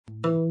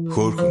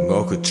Хөрхөн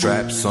охид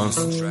trap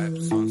сонсон.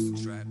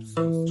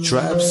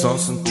 Trap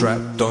сонсон trap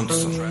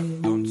донсон.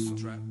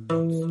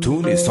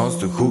 Түүний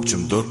сонсдог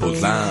хөгжим дур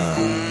булаан.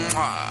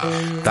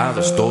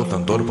 Дагаж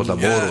дуулан дур булаа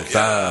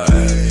мууруулаа.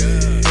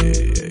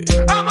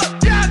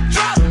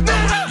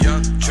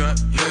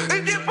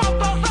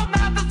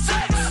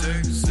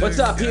 What's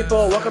up,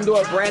 people? Welcome to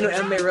a brand new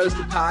MMA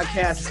Roasted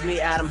podcast. It's me,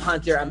 Adam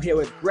Hunter. I'm here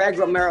with Greg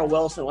Romero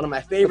Wilson, one of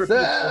my favorite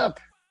people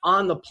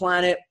on the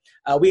planet.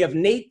 We have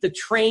Nate the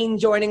Train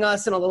joining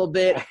us in a little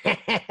bit.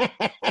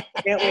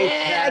 Can't wait.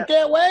 I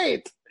can't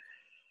wait.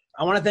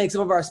 I want to thank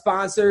some of our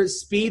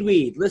sponsors.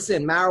 Speedweed.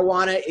 Listen,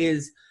 marijuana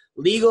is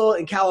legal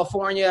in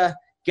California.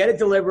 Get it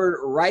delivered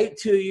right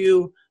to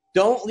you.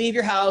 Don't leave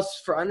your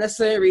house for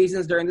unnecessary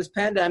reasons during this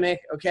pandemic,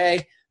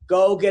 okay?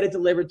 Go get it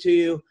delivered to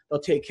you.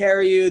 They'll take care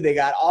of you. They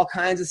got all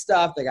kinds of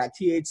stuff. They got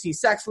THC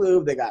sex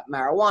lube. They got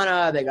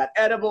marijuana. They got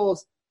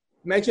edibles.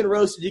 Mention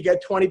Roasted, you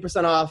get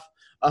 20% off,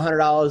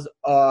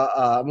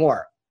 $100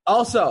 more.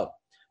 Also,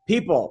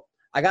 people,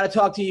 I got to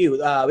talk to you.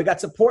 We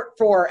got support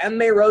for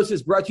MMA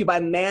Roasted brought to you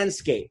by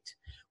Manscaped,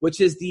 which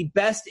is the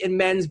best in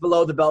men's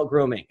below-the-belt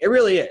grooming. It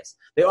really is.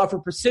 They offer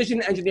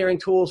precision engineering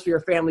tools for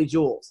your family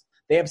jewels.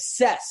 They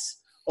obsess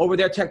over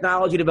their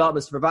technology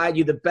developments to provide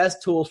you the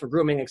best tools for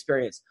grooming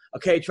experience.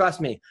 Okay,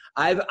 trust me.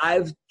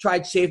 I've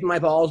tried shaving my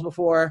balls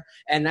before,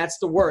 and that's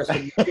the worst.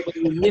 When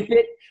you nip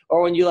it,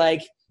 or when you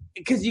like,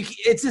 because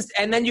it's just,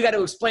 and then you got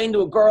to explain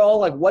to a girl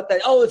like what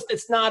that. Oh,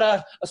 it's not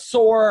a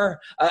sore.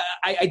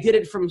 I did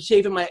it from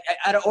shaving my,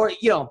 or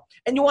you know,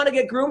 and you want to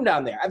get groomed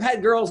down there. I've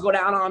had girls go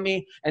down on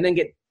me and then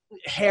get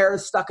hair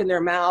stuck in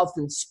their mouth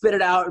and spit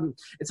it out, and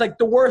it's like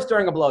the worst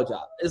during a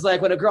blowjob. It's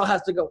like when a girl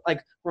has to go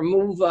like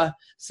remove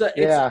It's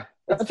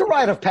a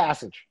rite of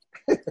passage.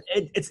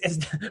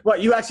 It's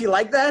what, you actually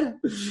like that?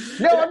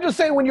 No, I'm just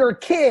saying when you're a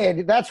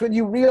kid, that's when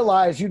you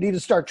realize you need to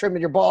start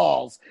trimming your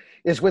balls,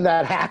 is when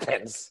that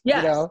happens.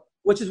 Yes, you know?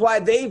 Which is why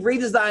they've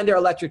redesigned their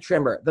electric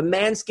trimmer. The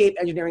Manscaped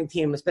engineering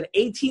team has spent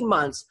 18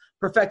 months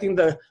perfecting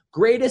the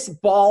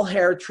greatest ball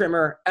hair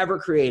trimmer ever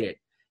created.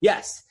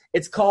 Yes,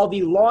 it's called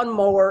the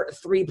Lawnmower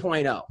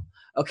 3.0.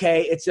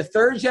 Okay, it's a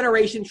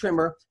third-generation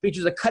trimmer,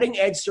 features a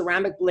cutting-edge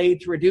ceramic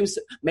blade to reduce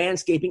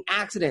manscaping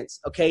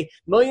accidents. Okay,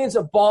 millions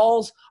of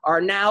balls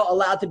are now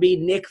allowed to be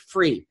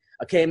nick-free.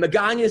 Okay,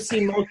 Magana's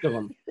seen most of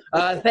them.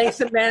 Thanks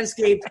to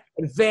Manscaped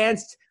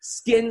advanced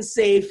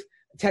skin-safe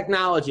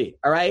technology.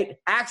 All right,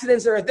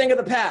 accidents are a thing of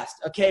the past.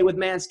 Okay, with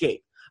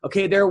Manscaped.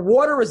 Okay, their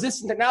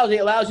water-resistant technology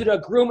allows you to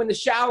groom in the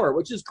shower,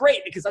 which is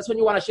great because that's when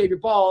you want to shave your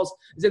balls,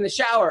 is in the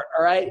shower,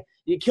 all right?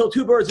 You kill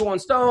two birds with one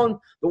stone.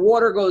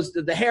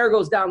 The hair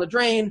goes down the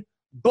drain.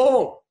 Boom,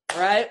 all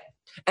right?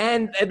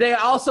 And they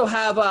also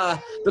have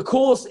the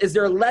coolest is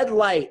their LED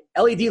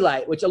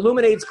light, which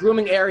illuminates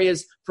grooming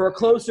areas for a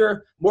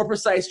closer, more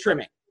precise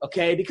trimming,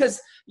 okay?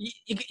 Because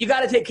you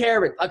got to take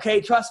care of it,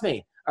 okay? Trust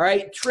me, all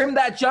right? Trim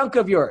that junk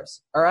of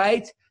yours, all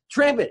right?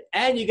 Trim it,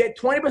 and you get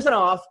 20%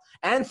 off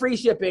and free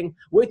shipping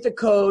with the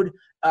code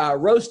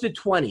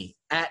ROASTED20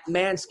 at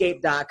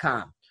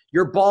manscaped.com.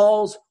 Your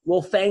balls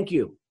will thank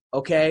you,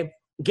 okay?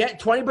 Get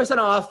 20%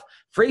 off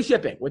free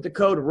shipping with the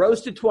code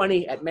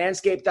ROASTED20 at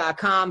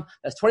manscaped.com.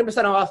 That's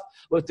 20% off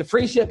with the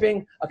free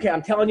shipping. Okay,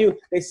 I'm telling you,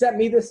 they sent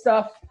me this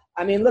stuff.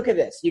 I mean, look at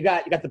this. You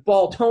got the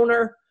ball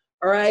toner,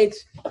 all right?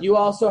 You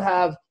also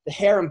have the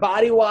hair and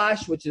body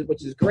wash, which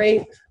is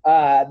great.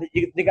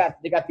 They got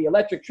the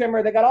electric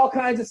trimmer. They got all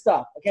kinds of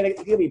stuff. Okay,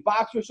 they give me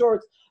boxer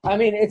shorts. I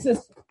mean, it's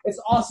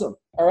awesome.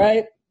 All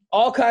right,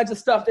 all kinds of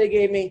stuff they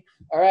gave me.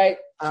 All right,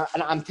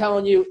 and I'm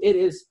telling you, it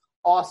is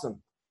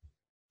awesome.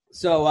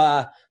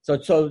 So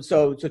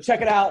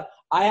check it out.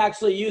 I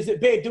actually use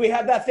it. Babe, do we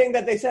have that thing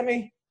that they sent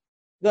me?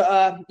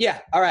 Yeah.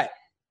 All right.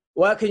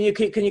 Well, can you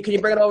bring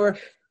it over?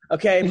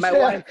 Okay, my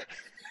wife.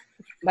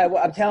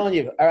 I'm telling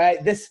you, all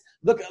right. This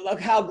look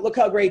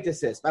how great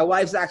this is. My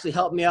wife's actually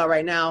helping me out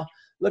right now.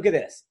 Look at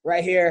this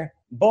right here.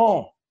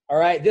 Boom. All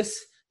right.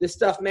 This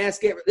stuff,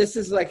 Manscaped. This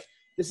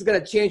is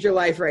gonna change your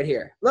life right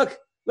here. Look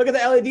at the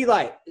LED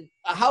light.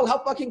 How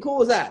fucking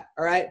cool is that?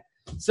 All right.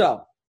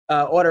 So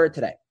order it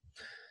today.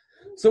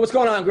 So what's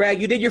going on,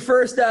 Greg? You did your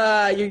first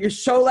your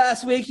show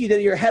last week. You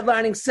did your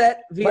headlining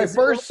set. My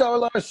first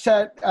solo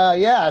set,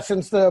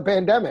 since the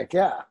pandemic,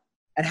 yeah.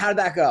 And how did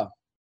that go?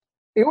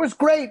 It was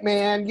great,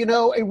 man. You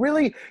know, it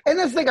really – and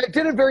this thing, I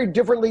did it very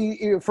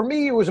differently. For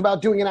me, it was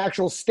about doing an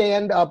actual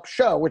stand-up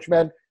show, which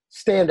meant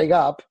standing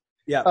up.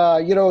 Yeah.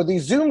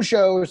 These Zoom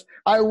shows,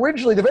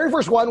 the very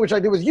first one, which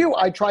I did with you,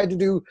 I tried to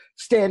do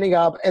standing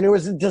up, and it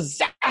was a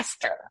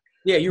disaster.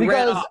 Yeah, you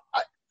ran off.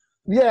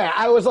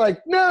 I was like,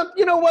 no,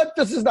 you know what?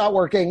 This is not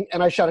working,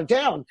 and I shut it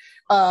down.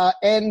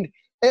 And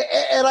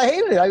I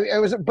hated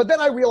it. But then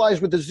I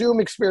realized with the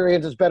Zoom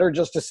experience, it's better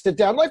just to sit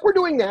down like we're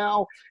doing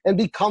now and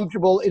be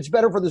comfortable. It's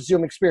better for the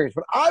Zoom experience.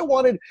 But I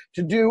wanted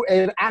to do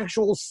an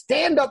actual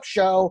stand-up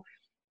show,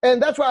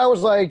 and that's why I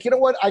was like, you know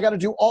what? I got to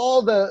do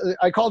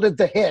I called it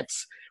the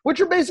hits, which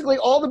are basically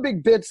all the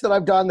big bits that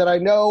I've done that I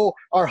know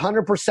are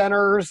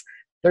 100%ers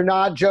They're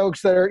not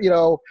jokes that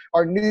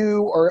are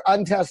new or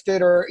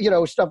untested or,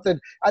 stuff that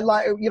I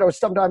like,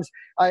 sometimes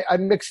I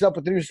mix it up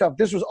with the new stuff.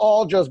 This was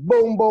all just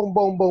boom, boom,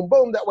 boom, boom,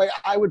 boom. That way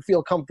I would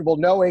feel comfortable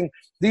knowing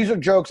these are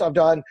jokes I've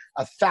done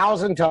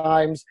 1,000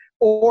 times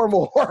or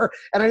more.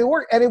 And it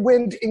worked, and it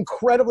went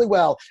incredibly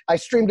well. I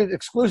streamed it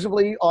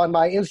exclusively on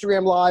my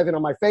Instagram Live and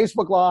on my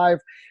Facebook Live.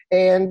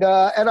 And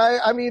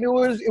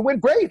it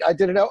went great. I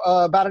did it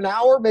about an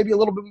hour, maybe a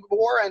little bit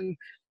more. And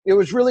it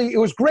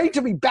was great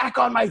to be back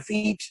on my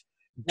feet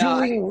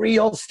doing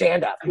real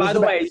stand-up. By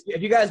the way,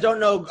 if you guys don't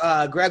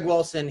know Greg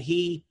Wilson,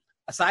 he,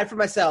 aside from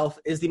myself,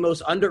 is the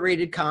most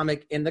underrated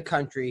comic in the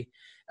country.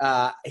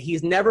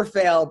 He's never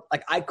failed.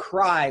 Like, I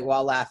cry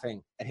while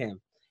laughing at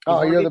him.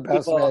 Oh, you're the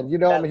best, man. You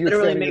know, I'm a huge fan of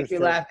yours. Literally makes me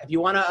laugh. If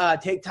you want to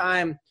take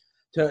time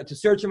to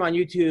search him on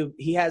YouTube,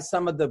 he has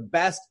some of the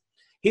best.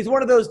 He's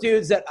one of those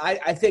dudes that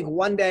I think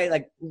one day,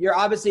 like, you're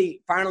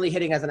obviously finally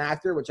hitting as an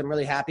actor, which I'm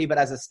really happy, but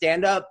as a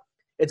stand-up,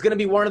 it's going to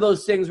be one of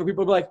those things where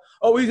people will be like,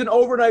 oh, he's an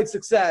overnight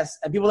success.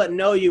 And people that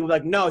know you will be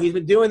like, no, he's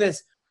been doing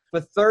this for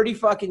 30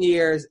 fucking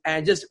years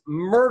and just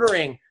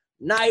murdering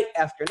night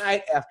after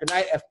night after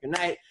night after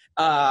night.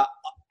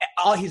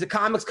 He's a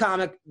comics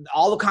comic.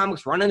 All the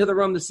comics run into the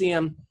room to see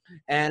him.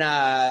 And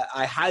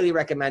I highly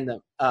recommend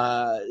him.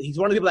 He's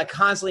one of the people that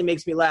constantly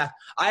makes me laugh.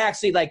 I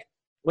actually, like,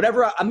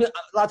 whatever. A lot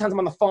of times I'm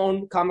on the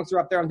phone. Comics are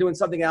up there. I'm doing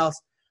something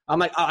else. I'm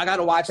like, oh, I got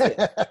to watch it.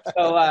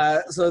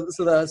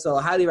 So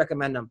I highly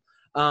recommend him.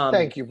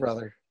 Thank you,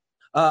 brother.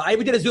 I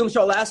even did a Zoom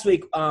show last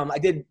week. I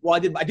do my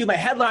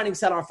headlining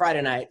set on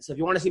Friday night. So if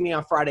you want to see me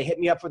on Friday, hit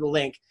me up for the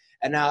link.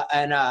 And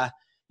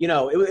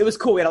it was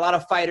cool. We had a lot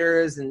of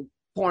fighters and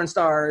porn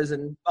stars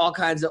and all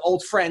kinds of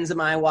old friends of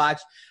mine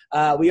watch.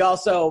 We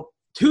also,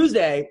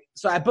 Tuesday,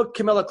 so I booked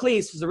Camilla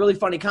Cleese, who's a really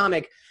funny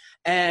comic,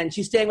 and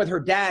she's staying with her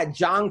dad,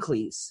 John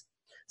Cleese.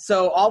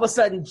 So all of a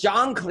sudden,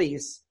 John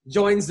Cleese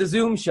joins the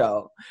Zoom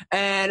show.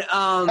 And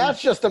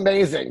that's just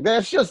amazing.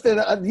 That's just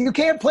you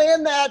can't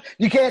plan that.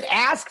 You can't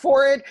ask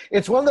for it.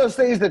 It's one of those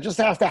things that just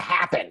has to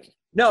happen.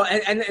 No,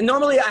 and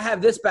normally I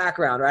have this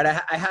background, right?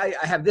 I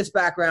have this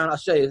background. I'll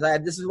show you.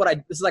 This is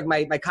like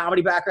my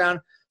comedy background.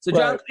 So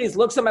John Cleese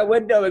looks at my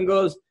window and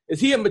goes, "Is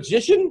he a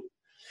magician?"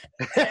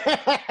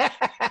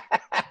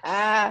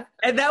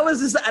 And that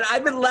was just, and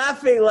I've been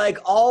laughing like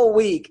all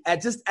week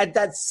at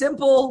that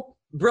simple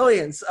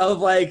brilliance of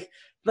like,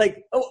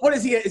 oh, what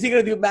is he? Is he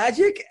going to do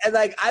magic? And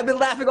like, I've been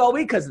laughing all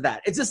week because of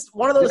that. It's just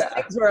one of those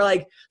things where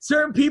like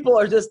certain people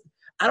are just,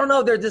 I don't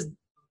know, they're just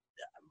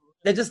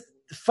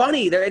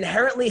funny. They're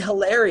inherently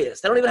hilarious.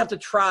 They don't even have to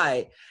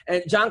try.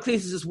 And John Cleese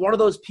is just one of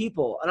those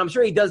people. And I'm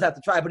sure he does have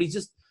to try, but he's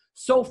just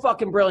so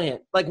fucking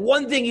brilliant. Like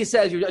one thing he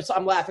says,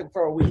 I'm laughing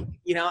for a week.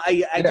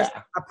 I just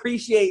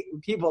appreciate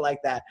people like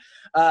that.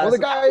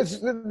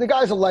 The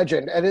guy's a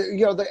legend, and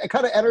the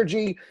kind of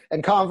energy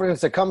and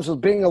confidence that comes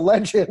with being a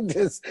legend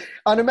is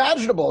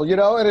unimaginable.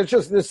 And it's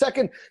just the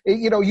second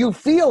you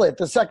feel it.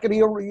 The second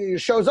he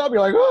shows up, you're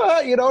like,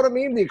 oh, you know what I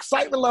mean? The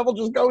excitement level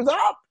just goes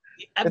up.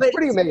 It's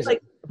pretty amazing.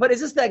 But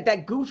it's just that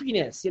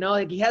goofiness,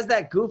 like he has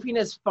that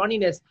goofiness,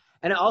 funniness.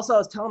 And also I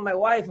was telling my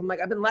wife, I'm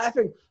like, I've been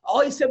laughing. All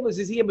he said was,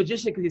 is he a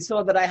magician? Because he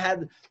saw that I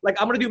had, like,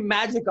 I'm going to do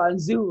magic on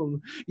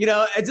Zoom.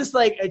 It's just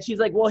like, and she's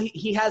like, well,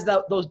 he has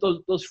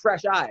those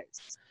fresh eyes,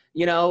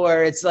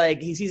 where it's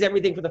like he sees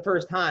everything for the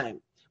first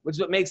time, which is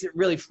what makes it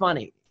really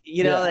funny,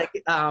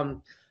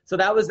 so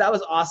that was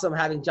awesome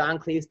having John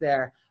Cleese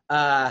there.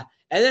 And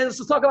then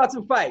let's talk about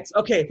some fights.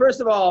 Okay,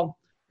 first of all,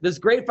 there's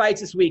great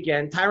fights this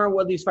weekend. Tyron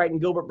Woodley's fighting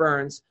Gilbert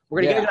Burns.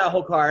 We're going to get into that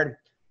whole card.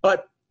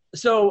 But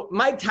so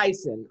Mike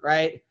Tyson,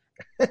 right?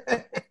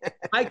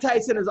 Mike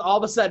Tyson is all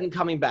of a sudden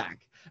coming back.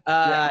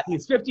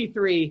 He's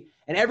 53,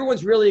 and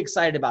everyone's really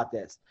excited about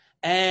this.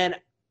 And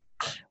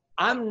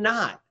I'm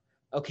not,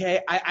 okay?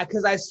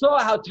 Because I saw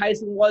how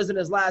Tyson was in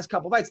his last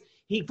couple fights.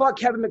 He fought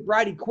Kevin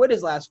McBride. He quit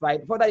his last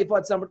fight. Before that, he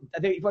fought somebody. I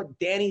think he fought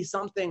Danny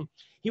something.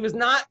 He was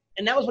not,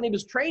 and that was when he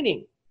was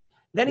training.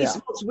 Then he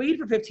smoked weed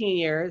for 15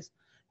 years,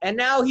 and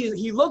now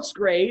he looks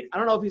great. I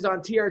don't know if he's on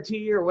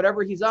TRT or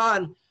whatever he's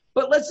on.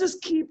 But let's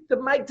just keep the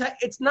Mike Tyson.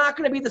 It's not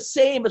going to be the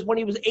same as when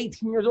he was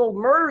 18 years old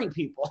murdering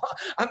people.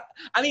 I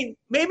mean,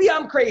 maybe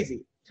I'm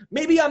crazy.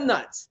 Maybe I'm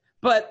nuts.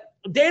 But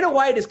Dana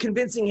White is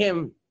convincing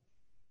him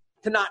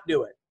to not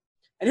do it.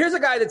 And here's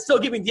a guy that's still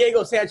giving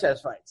Diego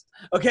Sanchez fights.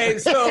 Okay,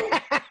 so.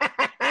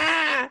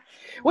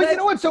 Well, you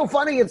know what's so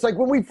funny? It's like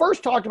when we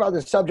first talked about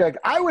this subject,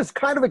 I was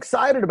kind of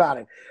excited about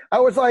it. I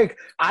was like,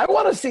 I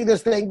want to see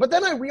this thing. But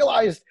then I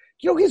realized,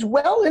 he's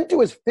well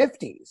into his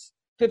 50s.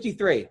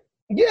 53.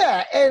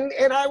 Yeah, and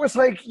I was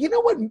like, you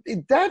know what?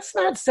 That's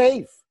not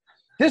safe.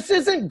 This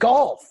isn't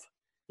golf.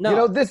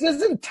 No. This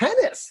isn't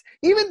tennis.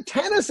 Even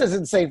tennis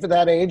isn't safe at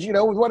that age, with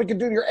what it can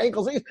do to your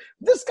ankles.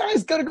 This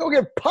guy's going to go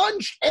get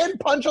punched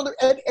on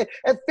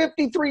at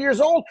 53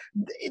 years old.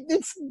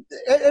 It's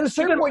at a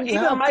certain point.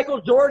 Even Michael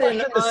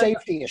Jordan, the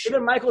safety issue.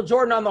 Even Michael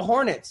Jordan on the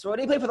Hornets. So who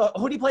did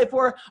he play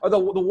for? Or the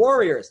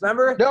Warriors?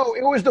 Remember? No,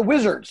 it was the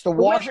Wizards, the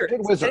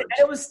Washington Wizards. And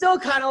it was still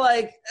kind of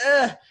like,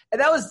 and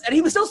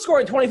he was still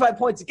scoring 25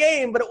 points a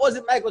game, but it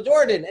wasn't Michael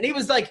Jordan, and he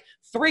was like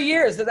 3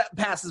 years that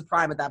past his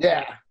prime at that point.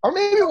 Yeah, or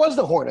maybe it was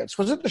the Hornets.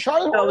 Was it the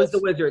Charlotte Hornets? No, it was the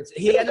Wizards.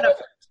 He ended up.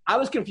 I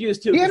was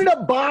confused too. He ended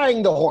up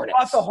buying the Hornets.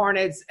 He bought the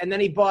Hornets, and then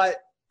he bought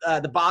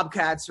the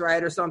Bobcats,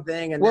 right, or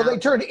something. And they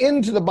turned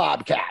into the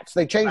Bobcats.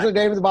 They changed the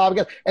name of the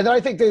Bobcats, and then I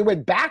think they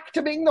went back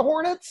to being the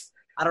Hornets.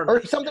 I don't know,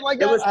 or something like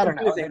that. I don't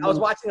know. I was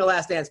watching The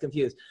Last Dance,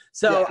 confused.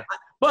 So,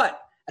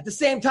 but at the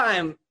same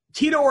time,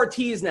 Tito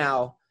Ortiz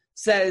now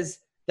says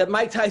that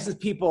Mike Tyson's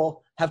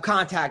people have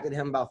contacted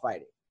him about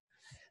fighting,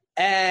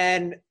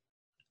 and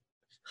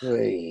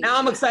now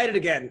I'm excited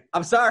again.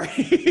 I'm sorry.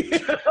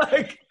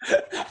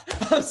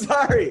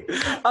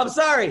 I'm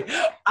sorry.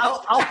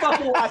 I'll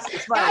fucking watch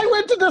this fight. I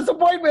went to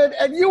disappointment,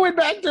 and you went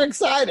back to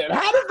excited.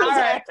 How did this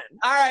happen?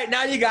 All right,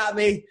 now you got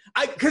me.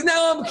 Because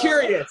now I'm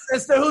curious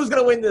as to who's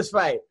going to win this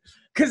fight.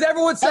 Because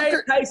everyone's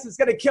saying Tyson's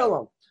going to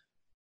kill him.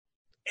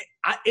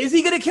 Is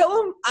he going to kill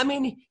him? I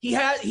mean,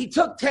 he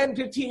took 10,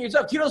 15 years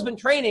off. Tito's been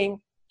training.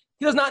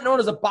 Tito's not known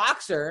as a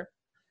boxer.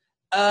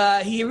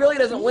 He really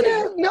doesn't win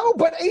it. No,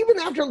 but even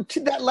after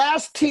that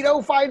last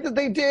Tito fight that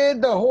they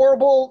did, the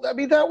horrible,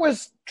 that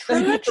was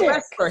tragic.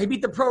 He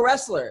beat the pro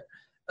wrestler.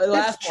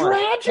 It's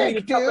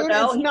tragic, dude.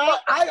 It's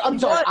not. I'm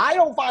sorry. I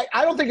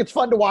don't think it's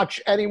fun to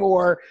watch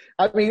anymore.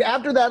 I mean,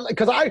 after that,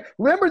 because I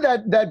remember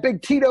that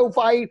big Tito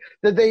fight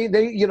that they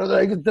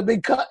the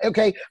big cut.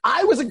 Okay,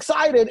 I was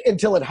excited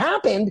until it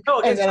happened,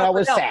 and then I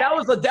was sad. That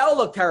was Liddell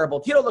looked terrible.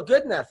 Tito looked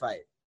good in that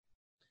fight.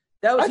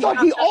 I thought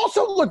he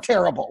also looked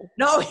terrible.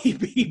 No, he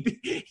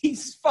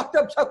fucked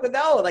up Chuck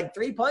Liddell with like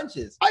 3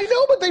 punches. I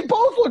know, but they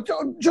both looked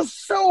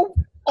just so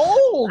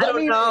old. I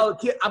don't know.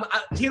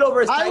 Tito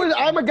versus Tyson.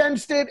 I'm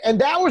against it,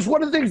 and that was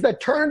one of the things that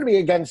turned me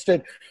against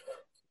it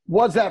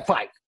was that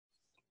fight.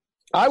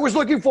 I was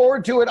looking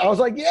forward to it. I was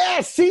like, yeah,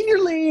 Senior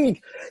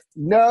League.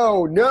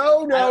 No.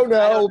 I don't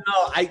know.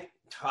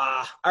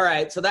 All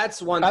right, so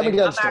that's one thing. I'm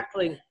against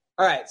it.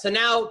 All right, so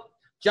now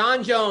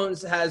John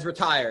Jones has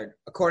retired,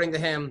 according to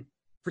him,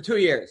 for 2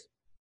 years.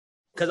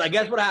 Because I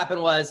guess what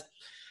happened was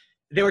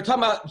they were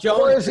talking about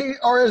Jones.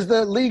 Or as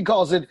the league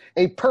calls it,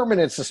 a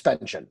permanent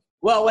suspension.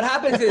 Well, what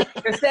happens is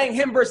they're saying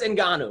him versus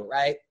Ngannou,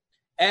 right?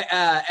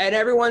 And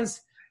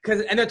everyone's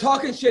and they're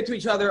talking shit to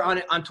each other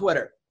on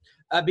Twitter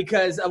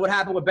because of what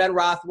happened with Ben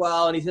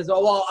Rothwell, and he says,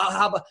 "Oh well,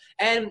 how about?"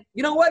 And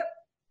you know what?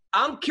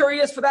 I'm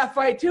curious for that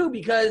fight too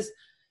because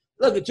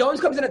look, if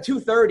Jones comes in at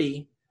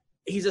 230,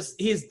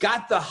 he's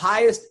got the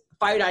highest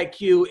fight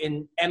IQ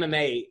in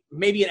MMA,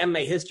 maybe in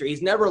MMA history.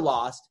 He's never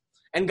lost.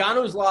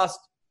 Ngannou's lost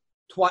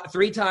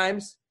 3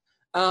 times.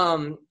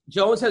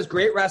 Jones has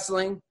great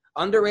wrestling,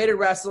 underrated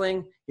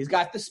wrestling. He's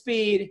got the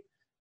speed.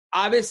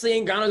 Obviously,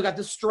 Ngannou's got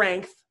the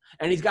strength,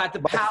 and he's got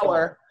the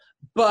power.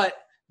 But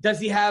is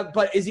he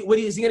going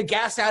to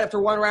gas out after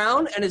 1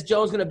 round, and is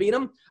Jones going to beat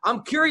him?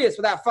 I'm curious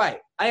for that fight.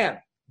 I am.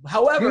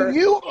 However, do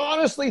you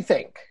honestly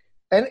think,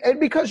 and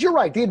because you're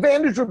right, the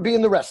advantage would be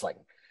in the wrestling.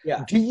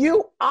 Yeah. Do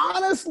you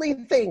honestly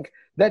think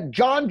that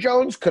John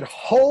Jones could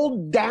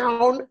hold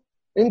down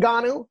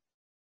Ngannou?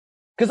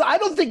 Because I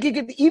don't think he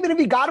could, even if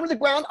he got him on the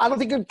ground, I don't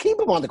think he could keep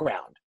him on the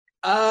ground.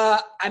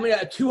 I mean,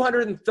 a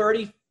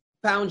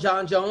 230-pound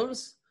John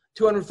Jones,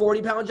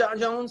 240-pound John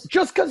Jones?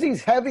 Just because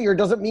he's heavier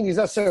doesn't mean he's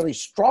necessarily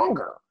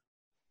stronger.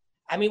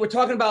 I mean, we're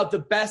talking about the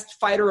best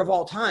fighter of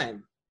all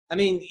time. I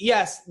mean,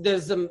 yes,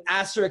 there's some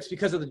asterisks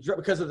because of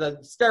the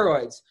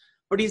steroids,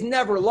 but he's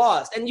never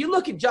lost. And you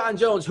look at John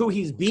Jones, who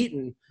he's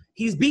beaten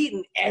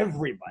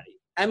everybody.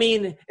 I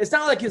mean, it's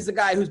not like he's the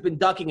guy who's been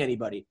ducking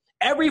anybody.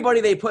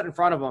 Everybody they put in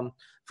front of him,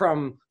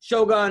 from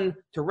Shogun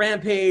to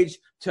Rampage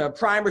to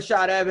Prime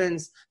Rashad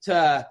Evans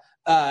to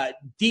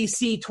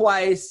DC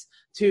twice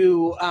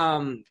to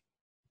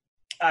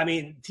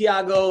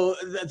Tiago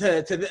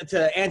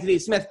to Anthony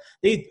Smith.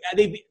 They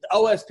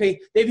OSP.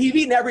 He's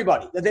beaten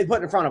everybody that they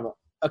put in front of him.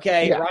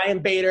 Okay, yeah. Ryan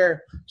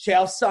Bader,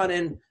 Chael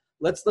Sonnen.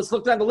 Let's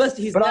look down the list.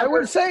 I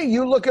would say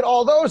you look at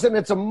all those, and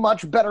it's a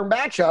much better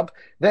matchup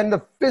than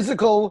the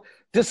physical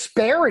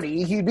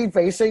disparity he'd be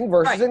facing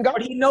versus Ngannou.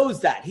 But he knows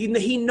that. He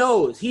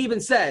knows. He even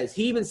said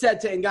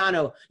to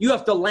Ngannou, "You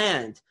have to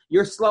land.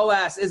 Your slow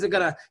ass isn't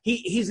gonna."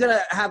 He's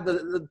gonna have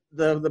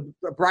the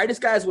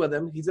brightest guys with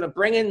him. He's gonna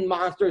bring in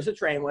monsters to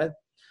train with.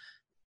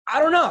 I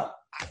don't know.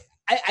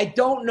 I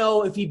don't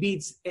know if he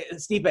beats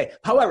Stipe.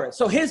 However,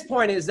 so his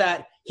point is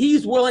that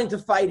he's willing to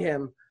fight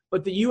him,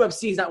 but the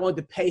UFC is not willing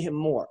to pay him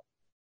more.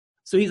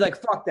 So he's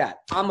like, fuck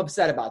that. I'm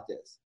upset about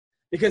this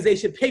because they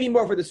should pay me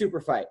more for the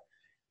super fight.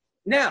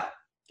 Now,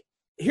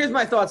 here's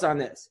my thoughts on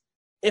this.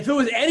 If it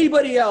was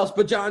anybody else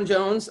but John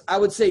Jones, I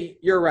would say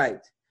you're right.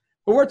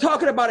 But we're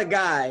talking about a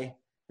guy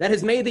that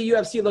has made the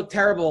UFC look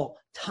terrible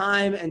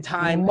time and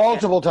time.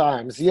 Multiple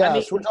times,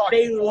 yes. I mean,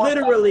 they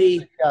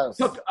literally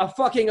took a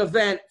fucking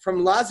event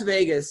from Las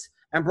Vegas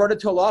and brought it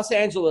to Los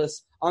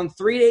Angeles on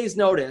 3 days'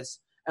 notice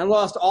and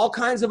lost all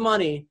kinds of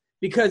money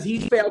because he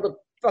failed a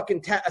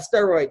fucking a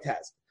steroid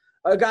test.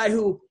 A guy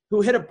who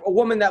hit a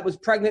woman that was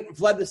pregnant and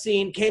fled the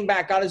scene, came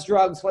back, got his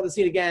drugs, fled the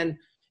scene again,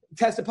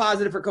 tested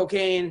positive for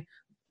cocaine,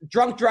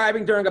 drunk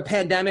driving during a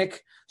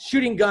pandemic,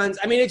 shooting guns.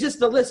 I mean, it just,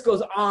 the list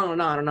goes on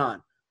and on and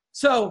on.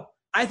 So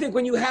I think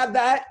when you have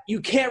that, you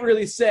can't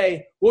really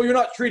say, well, you're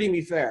not treating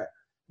me fair.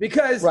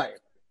 Because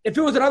if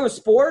it was another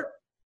sport,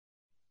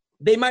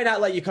 they might not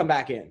let you come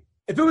back in.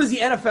 If it was the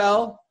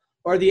NFL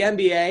or the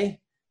NBA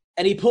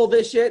and he pulled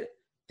this shit,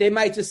 they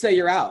might just say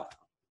you're out.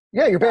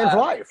 Yeah, you're banned for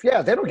life.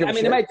 Yeah, they don't give a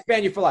shit. They might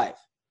ban you for life.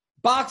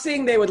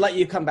 Boxing, they would let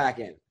you come back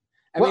in.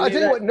 I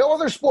tell you what, no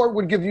other sport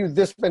would give you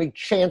this many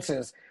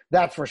chances,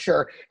 that's for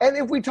sure. And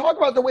if we talk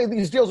about the way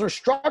these deals are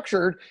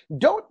structured,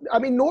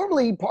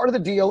 normally part of the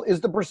deal is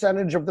the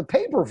percentage of the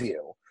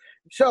pay-per-view.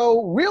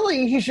 So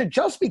really, he should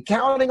just be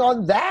counting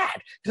on that.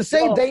 To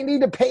say they need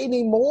to pay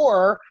me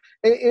more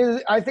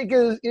is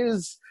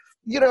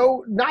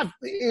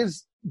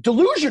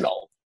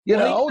delusional. He's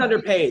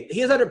underpaid.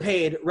 He is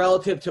underpaid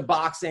relative to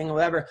boxing or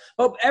whatever.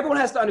 But everyone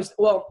has to understand.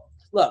 Well,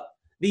 look,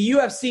 the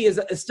UFC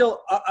is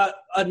still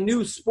a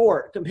new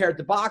sport compared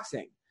to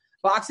boxing.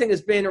 Boxing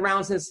has been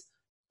around since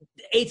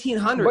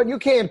 1800. But you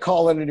can't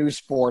call it a new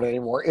sport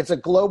anymore. It's a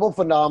global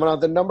phenomenon.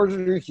 The numbers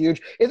are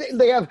huge.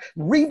 They have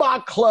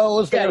Reebok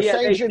clothes that are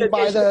sanctioned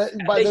by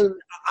the.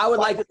 I would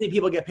like to see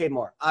people get paid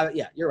more.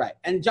 Yeah, you're right.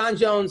 And John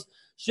Jones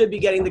should be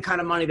getting the kind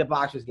of money that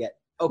boxers get.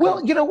 Okay.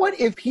 Well, you know what?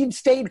 If he'd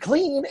stayed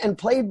clean and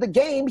played the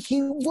game,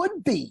 he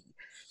would be.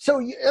 So,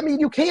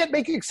 you can't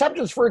make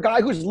exceptions for a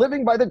guy who's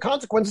living by the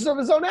consequences of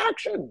his own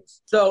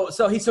actions. So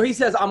he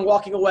says, I'm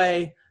walking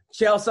away.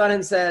 Chael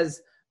Sonnen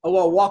says, oh,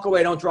 well, walk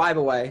away, don't drive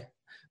away.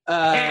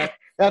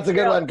 That's a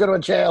good one. Good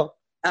one, Chael.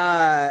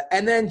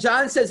 And then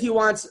John says he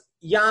wants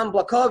Jan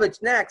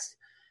Blachowicz next.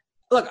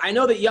 Look, I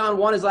know that Jan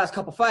won his last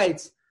couple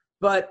fights,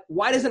 but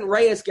why doesn't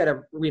Reyes get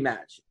a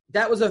rematch?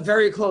 That was a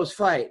very close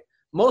fight.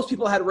 Most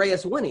people had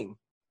Reyes winning.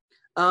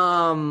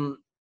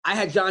 I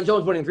had John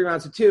Jones winning 3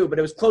 rounds to 2, but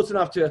it was close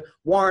enough to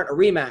warrant a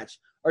rematch.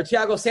 Or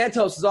Thiago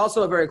Santos is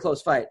also a very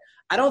close fight.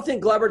 I don't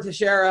think Glover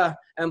Teixeira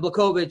and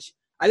Blachowicz,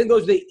 I think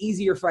those are the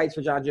easier fights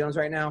for John Jones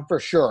right now. For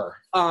sure.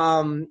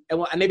 And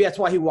maybe that's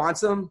why he wants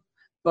them.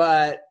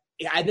 But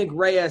I think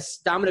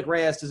Dominic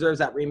Reyes deserves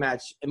that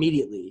rematch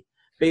immediately.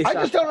 I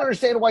just don't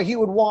understand why he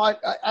would want,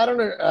 I don't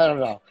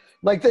know.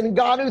 Like the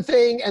Ngannou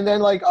thing, and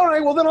then all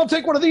right, well then I'll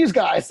take one of these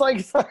guys.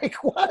 Like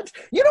what?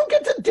 You don't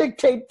get to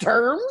dictate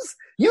terms.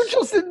 You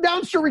just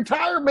announced your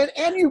retirement,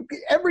 and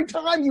every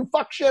time you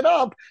fuck shit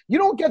up, you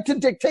don't get to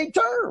dictate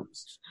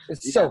terms.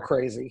 It's so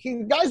crazy.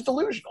 The guy's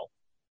delusional.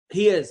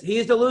 He is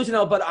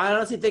delusional, but I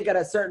honestly think at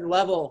a certain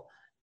level,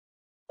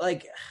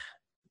 that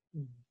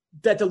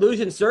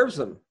delusion serves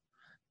him.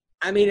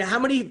 I mean, how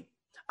many?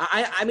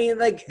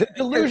 The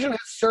delusion has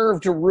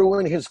served to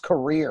ruin his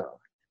career.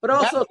 But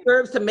also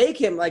serves to make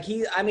him for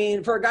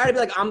a guy to be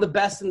like, I'm the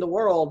best in the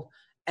world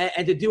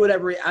and to do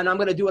whatever, and I'm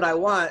going to do what I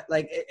want.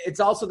 It's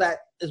also that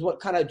is what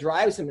kind of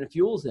drives him and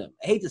fuels him.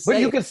 I hate to say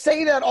But you can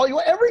say that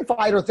every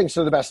fighter thinks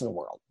they're the best in the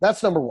world.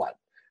 That's number one.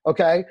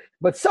 Okay.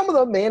 But some of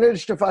them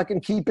manage to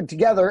fucking keep it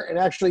together and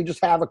actually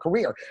just have a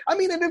career.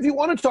 And if you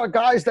want to talk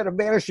guys that have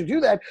managed to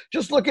do that,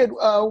 just look at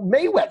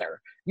Mayweather.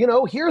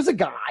 Here's a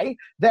guy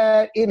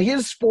that in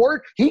his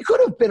sport, he could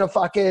have been a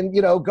fucking,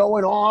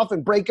 going off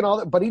and breaking all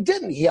that, but he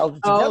didn't. He held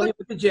it together. He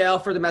went to jail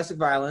for domestic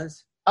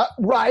violence.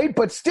 Right,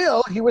 but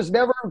still, he was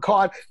never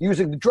caught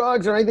using the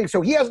drugs or anything.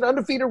 So he has an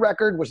undefeated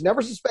record, was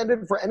never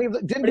suspended for any of the.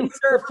 He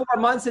served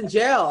 4 months in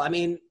jail.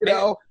 I'm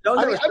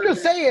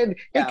just saying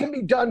it can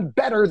be done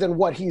better than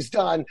what he's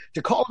done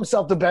to call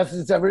himself the best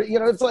it's ever.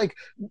 It's like,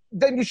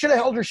 then you should have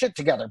held your shit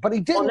together, but he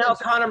didn't. Well, now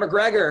Conor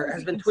McGregor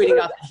has been tweeting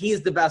out that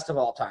he's the best of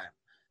all time.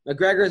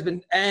 McGregor has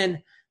been,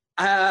 and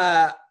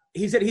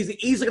he said he's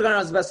easily going to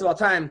be the best of all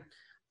time.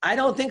 I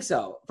don't think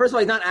so. First of all,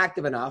 he's not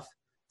active enough.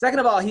 Second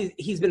of all,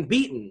 he's been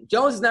beaten.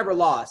 Jones has never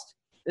lost.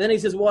 And then he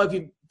says, well, if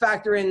you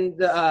factor in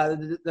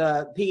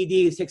the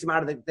PEDs, takes him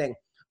out of the thing.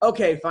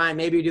 Okay, fine,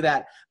 maybe you do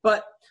that.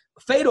 But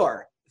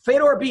Fedor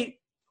beat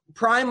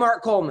prime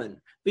Mark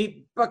Coleman,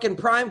 beat fucking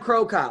prime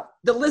Crow Cop.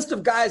 The list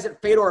of guys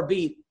that Fedor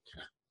beat,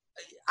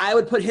 I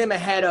would put him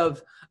ahead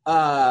of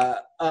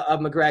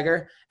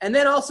McGregor. And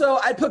then also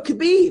I'd put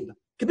Khabib.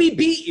 Khabib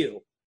beat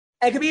you,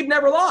 and Khabib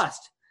never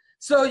lost.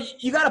 So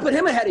you got to put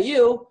him ahead of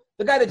you,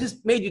 the guy that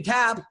just made you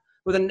tap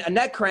with a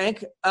neck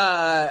crank.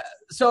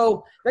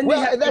 So then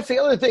that's the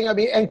other thing.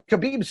 And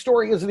Khabib's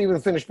story isn't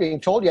even finished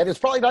being told yet. It's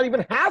probably not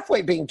even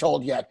halfway being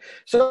told yet.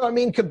 So,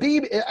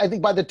 Khabib, I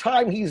think by the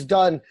time he's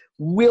done,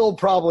 will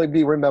probably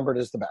be remembered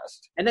as the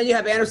best. And then you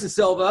have Anderson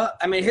Silva.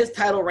 His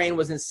title reign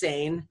was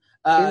insane.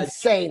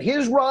 Insane.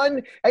 His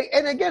run.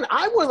 And again,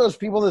 I'm one of those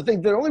people that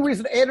think the only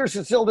reason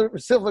Anderson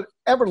Silva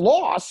ever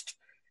lost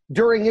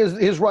during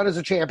his run as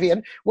a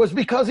champion was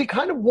because he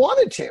kind of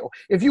wanted to.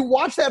 If you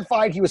watch that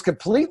fight, he was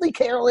completely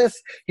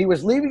careless. He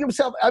was leaving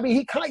himself. I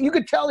mean, you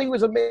could tell he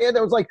was a man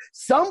that was like,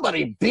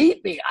 somebody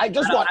beat me. I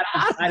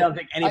don't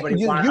think anybody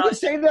you can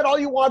say that all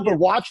you want, but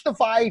watch the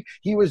fight.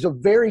 He was a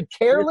very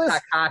careless.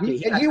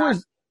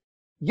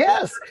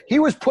 Yes, he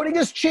was putting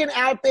his chin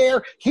out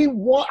there.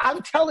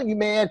 I'm telling you,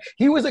 man,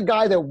 he was a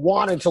guy that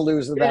wanted to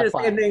lose in that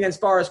fight. Same thing as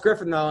Forrest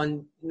Griffin, though,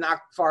 and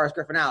knocked Forrest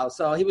Griffin out.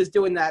 So he was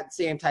doing that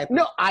same type.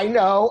 No, I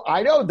know.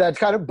 That's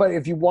kind of. But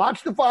if you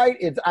watch the fight,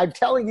 I'm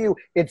telling you,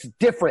 it's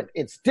different.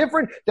 It's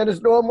different than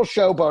his normal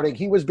showboating.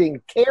 He was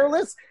being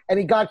careless, and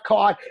he got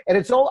caught.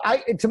 And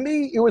to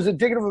me, it was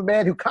indicative of a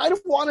man who kind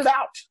of wanted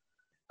out.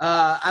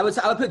 I would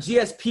put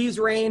GSP's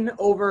reign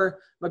over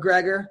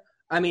McGregor.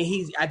 I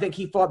mean, I think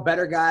he fought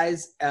better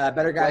guys. Yeah,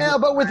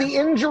 but with the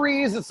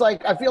injuries, it's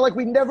like I feel like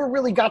we never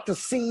really got to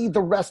see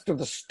the rest of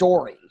the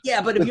story.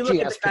 Yeah, but if you look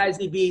at the guys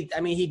he beat,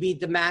 he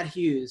beat the Matt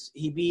Hughes.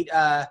 He beat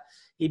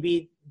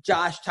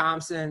Josh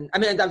Thompson. I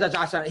mean, not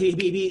Josh Thompson. He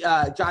beat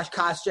Josh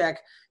Koscheck.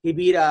 He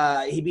beat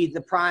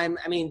the Prime.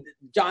 I mean,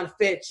 John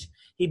Fitch.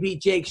 He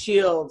beat Jake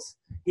Shields.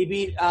 He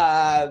beat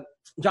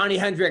Johnny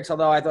Hendricks.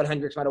 Although I thought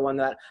Hendricks might have won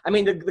that. I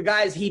mean, the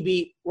guys he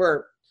beat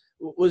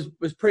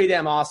was pretty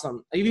damn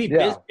awesome. He beat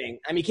Bisping.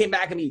 I mean, he came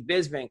back and beat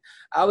Bisping.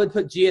 I would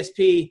put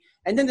GSP.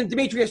 And then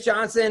Demetrius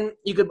Johnson,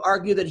 you could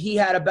argue that he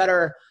had a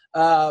better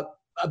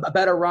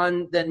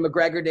run than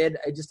McGregor did.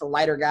 Just a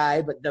lighter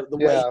guy, but the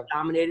way he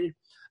dominated.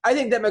 I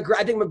think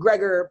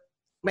McGregor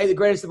made the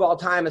greatest of all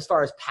time as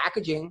far as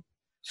packaging.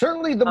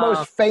 Certainly the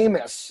most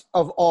famous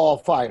of all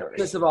fighters.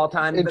 Greatest of all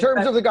time. In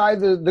terms of the guy,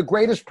 the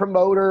greatest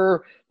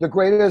promoter, the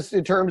greatest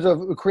in terms of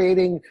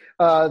creating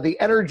the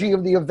energy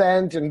of the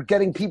event and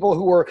getting people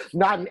who were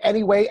not in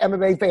any way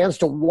MMA fans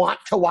to want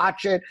to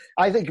watch it.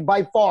 I think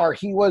by far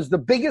he was the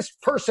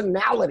biggest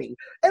personality.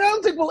 And I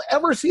don't think we'll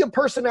ever see a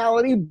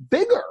personality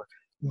bigger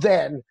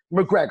than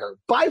McGregor.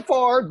 By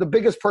far the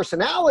biggest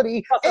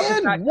personality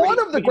and one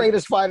of the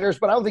greatest fighters,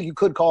 but I don't think you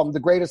could call him the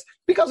greatest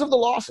because of the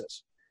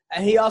losses.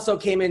 And he also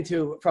came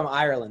from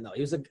Ireland, though. He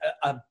was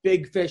a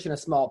big fish in a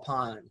small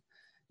pond.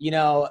 You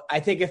know, I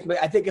think if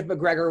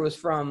McGregor was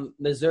from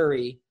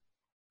Missouri,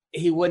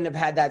 he wouldn't have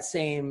had that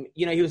same.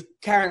 You know, he was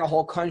carrying a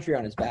whole country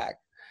on his back.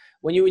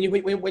 When you're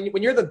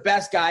the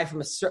best guy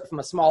from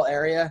a small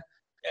area,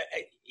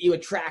 you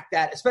attract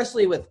that.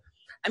 Especially with,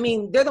 I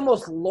mean, they're the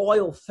most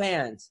loyal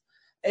fans.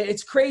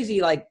 It's crazy.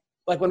 Like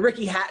when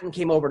Ricky Hatton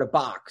came over to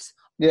box.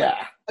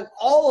 Yeah, like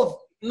all of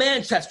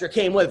Manchester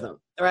came with him.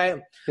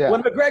 Right? Yeah.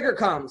 When McGregor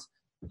comes,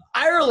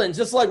 Ireland's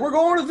just like, we're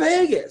going to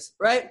Vegas,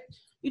 right?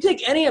 You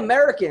take any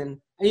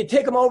American and you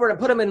take them over and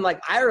put them in like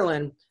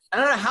Ireland. I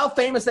don't know how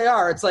famous they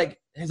are. It's like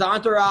his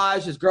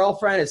entourage, his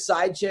girlfriend, his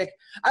side chick.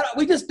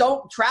 We just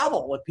don't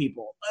travel with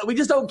people. We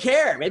just don't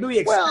care. Maybe we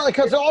expect. Well,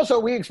 because also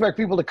we expect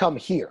people to come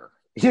here.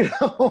 You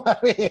know, I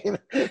mean,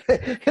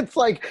 it's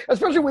like,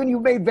 especially when you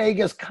made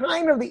Vegas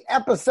kind of the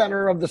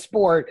epicenter of the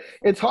sport,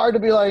 it's hard to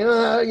be like,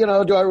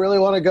 do I really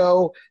want to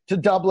go to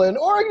Dublin?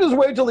 Or I can just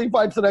wait till he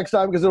fights the next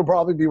time because it'll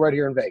probably be right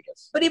here in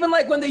Vegas. But even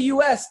like when the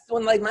U.S.,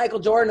 when like Michael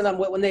Jordan and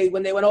them, when they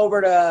went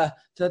over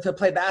to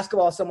play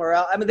basketball somewhere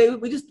else, I mean,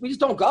 we just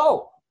don't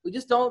go. We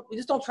just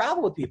don't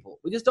travel with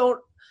people. We just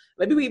don't.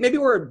 Maybe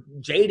we're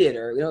jaded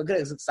or get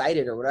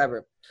excited or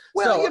whatever.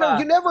 Well, so,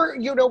 you never,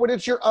 when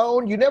it's your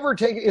own, you never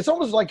take it. It's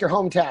almost like your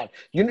hometown.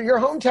 Your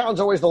hometown's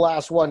always the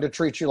last one to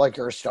treat you like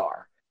you're a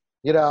star.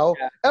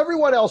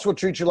 Everyone else will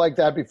treat you like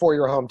that before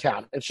your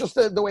hometown. It's just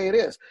the way it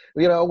is.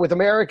 With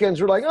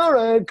Americans, we're like, all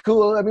right,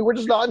 cool. I mean, we're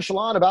just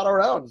nonchalant about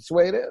our own. It's the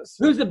way it is.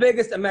 Who's the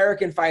biggest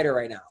American fighter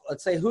right now?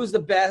 Let's say who's the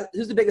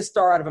biggest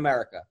star out of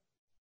America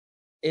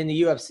in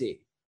the UFC?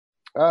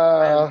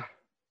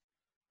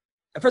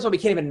 First of all, we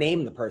can't even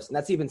name the person.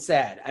 That's even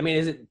sad. I mean,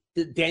 is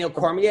it Daniel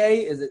Cormier?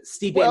 Is it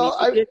Steve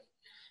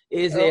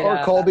Is it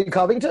or Colby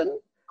Covington?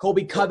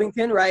 Colby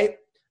Covington, right?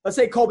 Let's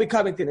say Colby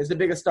Covington is the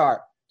biggest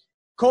star.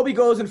 Colby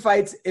goes and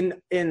fights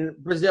in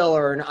Brazil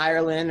or in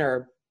Ireland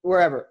or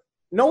wherever.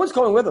 No one's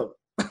going with him.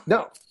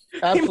 No,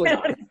 absolutely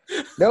not.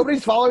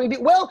 Nobody's following.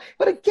 Well,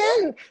 but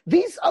again,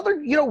 these other,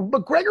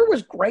 McGregor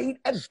was great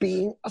at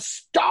being a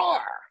star.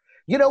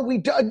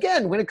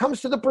 Again, when it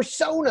comes to the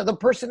persona, the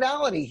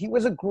personality, he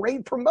was a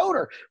great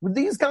promoter. With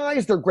these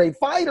guys, they're great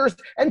fighters,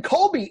 and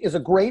Colby is a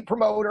great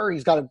promoter.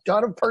 He's got a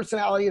ton of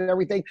personality and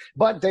everything,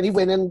 but then he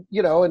went in,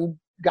 and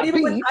got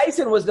even beat. When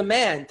Tyson was the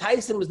man,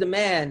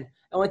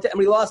 and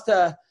we lost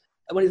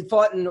when he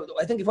fought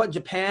in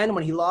Japan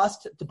when he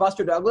lost to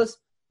Buster Douglas.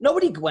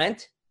 Nobody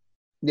went.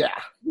 Yeah.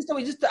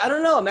 I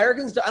don't know.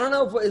 Americans, I don't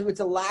know if it's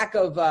a lack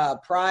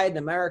of pride in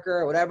America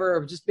or whatever,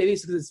 or just maybe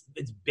it's because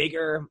it's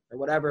bigger or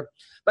whatever.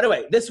 But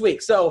anyway, this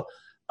week, so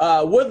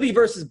Woodley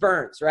versus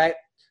Burns, right?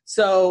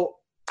 So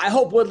I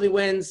hope Woodley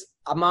wins.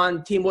 I'm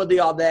on Team Woodley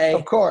all day.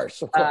 Of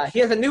course. He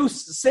has a new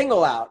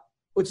single out,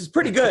 which is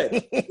pretty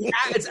good.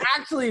 It's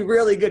actually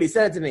really good. He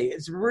said it to me.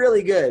 It's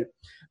really good.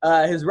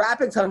 His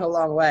rapping's come a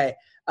long way.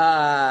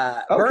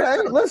 Okay,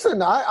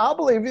 listen, I'll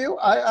believe you.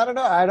 I don't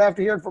know. I'd have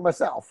to hear it for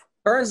myself.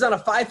 Burns is on a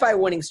 5-fight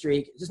winning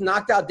streak. Just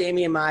knocked out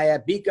Damian Maia,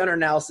 beat Gunnar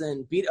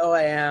Nelson, beat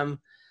OAM.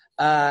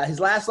 His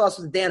last loss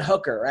was Dan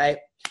Hooker, right?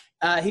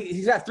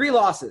 He's got 3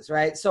 losses,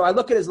 right? So I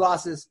look at his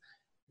losses.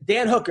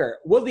 Dan Hooker.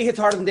 Woodley hits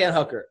harder than Dan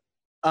Hooker.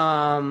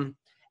 And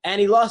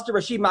he lost to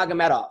Rashid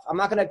Magomedov. I'm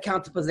not going to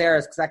count to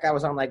Pazares because that guy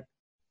was on, like,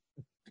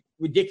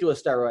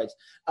 ridiculous steroids.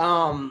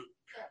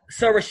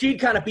 So Rashid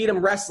kind of beat him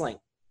wrestling.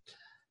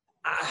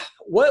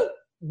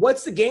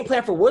 What's the game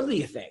plan for Woodley,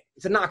 you think?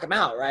 To knock him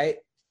out, right?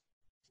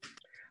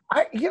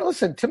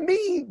 Listen, to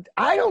me,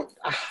 I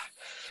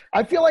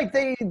feel like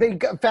they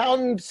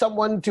found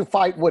someone to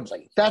fight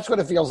Woodley. That's what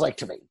it feels like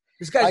to me.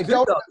 This guy's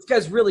good, though. This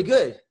guy's really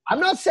good. I'm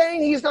not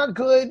saying he's not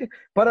good,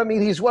 but I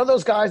mean, he's one of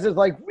those guys that's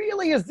like,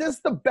 really, is this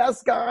the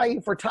best guy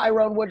for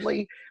Tyron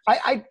Woodley?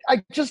 I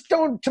just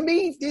don't, to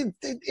me,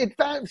 it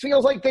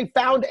feels like they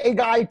found a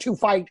guy to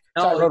fight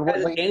Tyron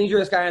Woodley. A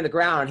dangerous guy on the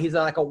ground. He's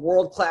like a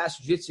world-class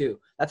jiu-jitsu.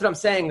 That's what I'm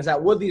saying, is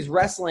that Woodley's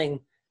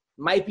wrestling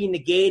might be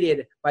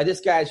negated by this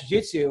guy's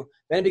jiu-jitsu.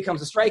 Then it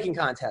becomes a striking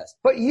contest.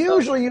 But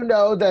usually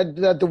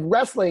that the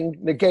wrestling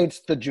negates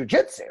the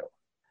jiu-jitsu.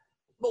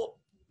 Well,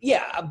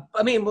 yeah.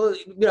 I mean,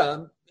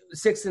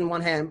 6 in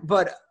one hand.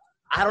 But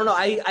I don't know.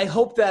 I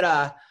hope that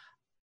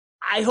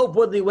I hope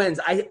Woodley wins.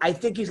 I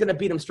think he's going to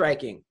beat him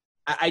striking.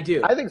 I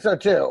do. I think so,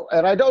 too.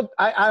 And I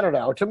don't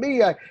know. To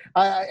me,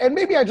 and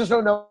maybe I just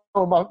don't know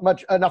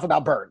enough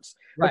about Burns.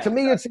 Right. But to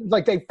me, it seems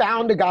like they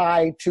found a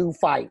guy to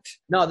fight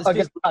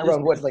against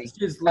Tyron Woodley,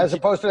 as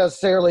opposed to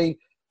necessarily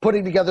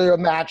putting together a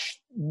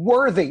match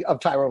worthy of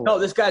Tyron Woodley. No,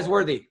 this guy's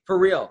worthy. For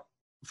real.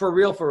 For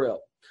real.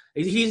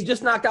 He's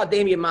just knocked out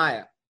Damian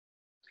Maia.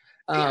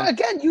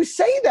 Again, you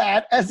say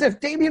that as if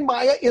Damian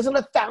Maia isn't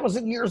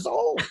 1,000 years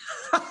old.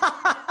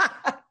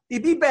 He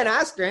beat Ben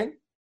Askren.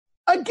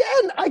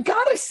 Again, I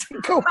gotta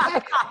go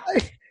back.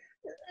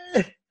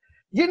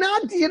 You're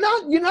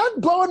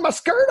not blowing my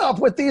skirt up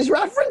with these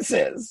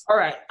references. All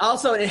right.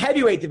 Also, in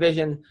heavyweight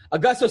division,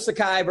 Augusto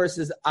Sakai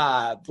versus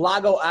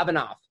Blago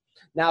Ivanov.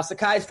 Now,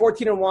 Sakai's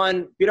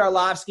 14-1, beat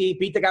Arlovsky,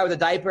 beat the guy with the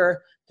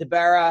diaper,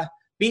 Tabera,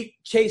 beat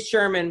Chase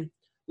Sherman,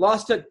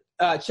 lost to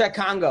Chet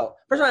Congo.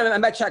 First time I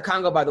met Chet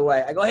Congo, by the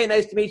way. I go, hey,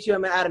 nice to meet you.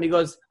 I'm Adam. He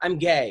goes, I'm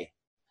gay.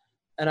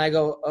 And I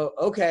go, oh,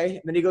 okay.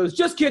 And then he goes,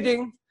 just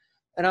kidding.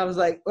 And I was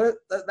like, what?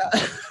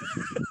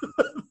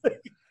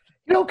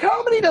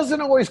 Comedy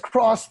doesn't always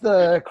cross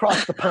the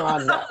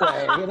pond that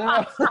way,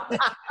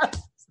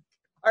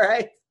 All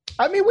right.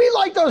 I mean, we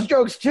like those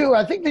jokes, too.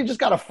 I think they just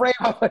got to frame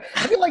up.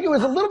 I feel like it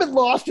was a little bit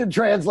lost in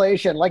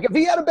translation. Like, if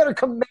he had a better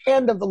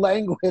command of the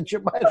language,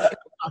 it might have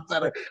been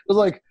better. It was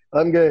like,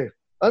 I'm gay.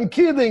 I'm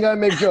kidding. I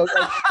make jokes.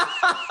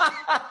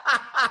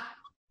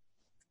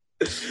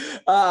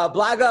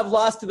 Blagov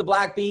lost to the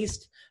Black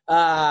Beast,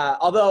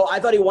 although I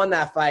thought he won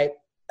that fight.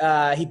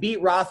 He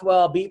beat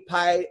Rothwell, beat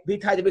Tai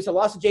DeBusso,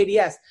 lost to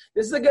JDS.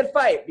 This is a good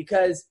fight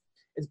because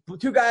it's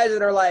 2 guys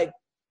that are like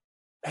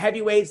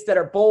heavyweights that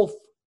are both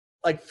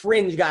like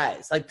fringe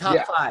guys, like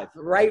top 5,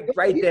 right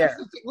there.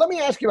 Let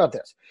me ask you about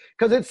this,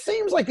 because it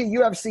seems like the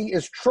UFC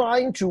is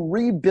trying to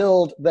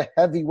rebuild the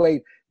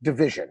heavyweight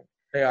division.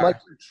 They are. Like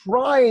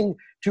trying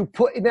to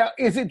put – now,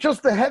 is it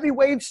just the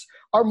heavyweights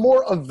are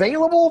more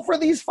available for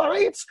these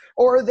fights,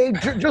 or are they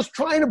just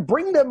trying to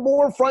bring them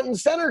more front and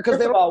center? Because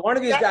one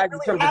of these guys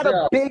really had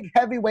a big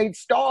heavyweight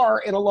star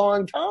in a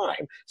long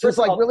time. So it's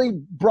like really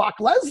Brock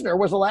Lesnar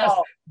was the last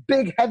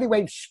big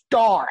heavyweight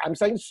star. I'm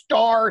saying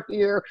star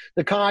here,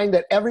 the kind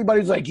that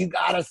everybody's like, you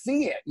got to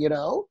see it,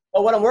 Well,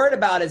 what I'm worried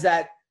about is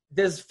that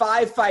there's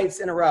 5 fights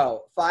in a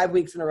row, 5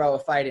 weeks in a row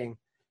of fighting,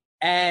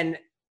 and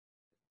 –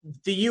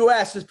 the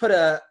U.S. has put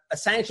a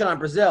sanction on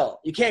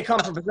Brazil. You can't come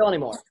from Brazil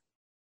anymore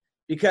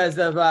because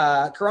of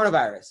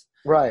coronavirus.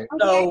 Right.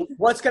 So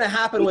what's going to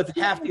happen with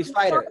half these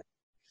fighters?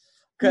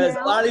 Because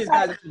a lot of these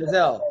guys are from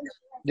Brazil.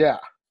 Yeah.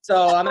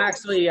 So I'm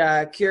actually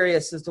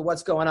curious as to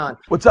what's going on.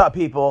 What's up,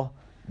 people?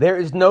 There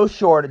is no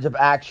shortage of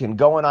action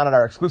going on at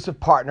our exclusive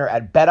partner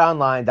at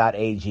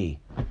betonline.ag.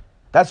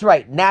 That's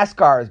right,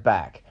 NASCAR is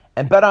back,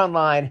 and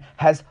BetOnline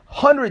has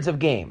hundreds of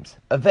games,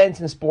 events,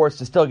 and sports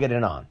to still get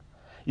in on.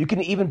 You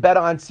can even bet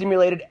on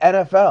simulated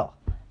NFL,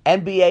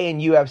 NBA, and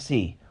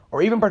UFC,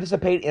 or even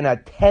participate in a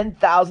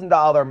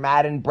 $10,000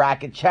 Madden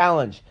Bracket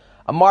Challenge,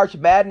 a March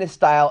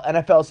Madness-style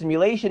NFL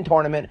simulation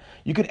tournament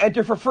you can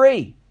enter for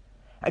free.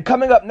 And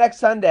coming up next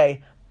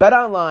Sunday,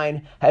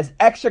 BetOnline has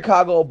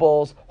ex-Chicago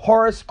Bulls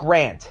Horace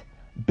Grant,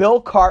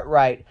 Bill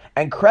Cartwright,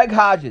 and Craig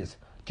Hodges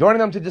joining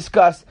them to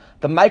discuss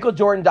the Michael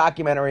Jordan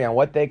documentary on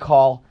what they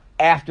call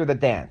After the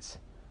Dance.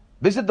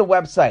 Visit the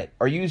website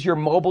or use your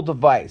mobile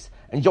device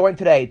and join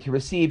today to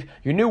receive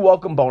your new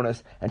welcome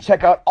bonus and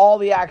check out all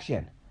the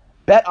action.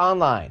 Bet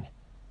Online,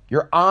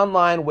 your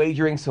online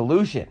wagering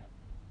solution.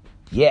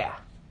 Yeah.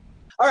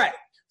 All right.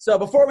 So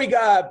before we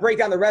break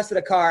down the rest of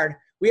the card,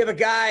 we have a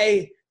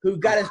guy who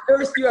got his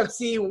first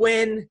UFC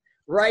win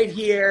right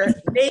here,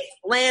 Nate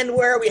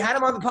Landwehr. We had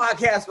him on the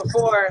podcast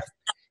before.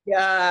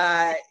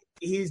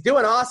 He's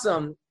doing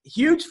awesome.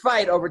 Huge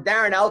fight over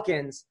Darren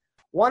Elkins.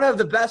 One of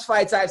the best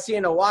fights I've seen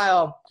in a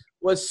while.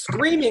 Was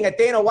screaming at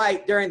Dana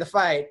White during the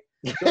fight.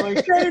 Going,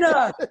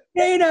 Dana,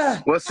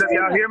 Dana. What's up?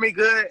 Y'all hear me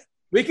good?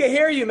 We can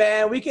hear you,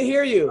 man. We can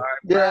hear you. All right,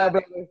 Yeah,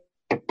 brother.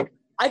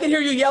 I can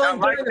hear you I yelling.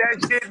 like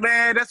that shit,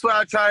 man. That's what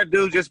I try to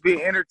do. Just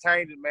be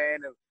entertaining, man,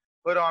 and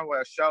put on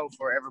a show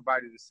for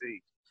everybody to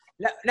see.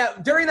 Now,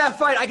 during that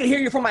fight, I could hear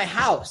you from my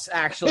house,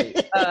 actually.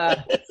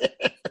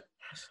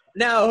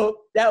 Now,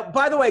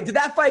 by the way, did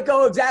that fight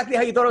go exactly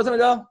how you thought it was going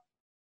to go?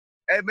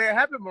 Hey, man,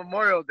 happy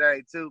Memorial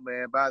Day, too,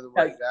 man, by the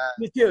way,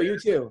 guys. You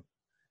too.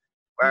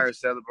 We're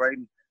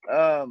celebrating.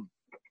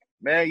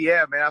 Man,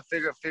 yeah, man, I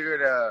figured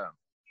as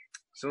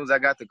soon as I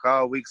got the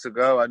call weeks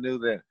ago, I knew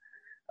that,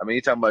 I mean,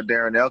 you're talking about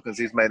Darren Elkins.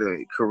 He's made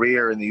a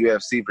career in the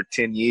UFC for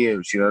 10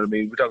 years, you know what I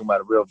mean? We're talking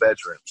about a real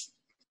veteran.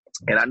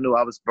 And I knew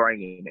I was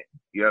bringing it,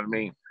 you know what I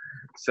mean?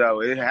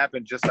 So it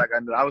happened just like I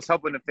knew. I was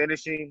hoping to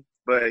finish him,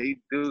 but he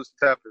dude's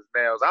tough as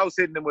nails. I was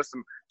hitting him with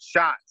some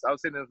shots. I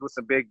was hitting him with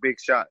some big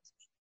shots.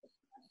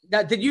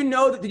 Now, did you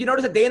notice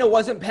that Dana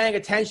wasn't paying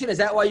attention? Is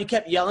that why you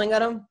kept yelling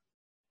at him?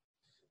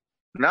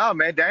 No,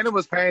 man, Dana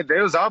was paying. They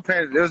was all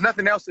paying. There was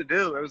nothing else to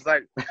do. It was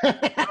like,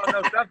 I don't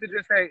know, something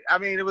just say. I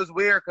mean, it was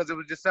weird because it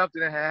was just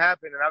something that had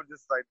happened, and I was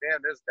just like,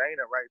 damn, there's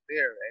Dana right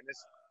there, and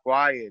it's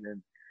quiet,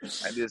 and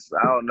I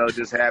don't know, it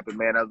just happened,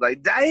 man. I was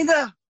like,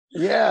 Dana.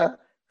 Yeah.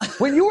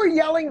 When you were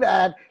yelling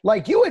that,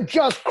 like you had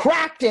just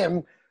cracked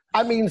him,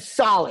 I mean,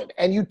 solid.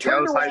 And you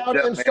turned around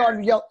and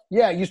started yelling.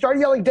 Yeah, you started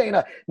yelling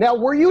Dana. Now,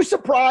 were you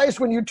surprised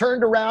when you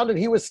turned around and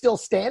he was still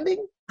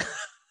standing?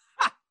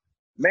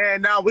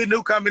 Man, no, we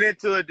knew coming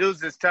into it,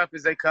 dudes as tough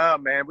as they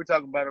come, man. We're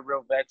talking about a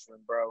real veteran,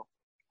 bro.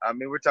 I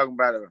mean, we're talking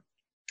about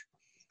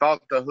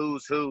fought the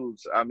who's.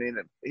 I mean,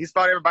 he's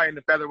fought everybody in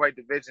the featherweight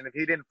division. If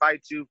he didn't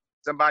fight you,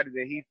 somebody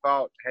that he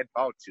fought had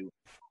fought you.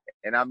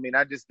 And, I mean,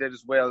 I just did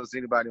as well as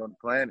anybody on the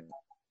planet.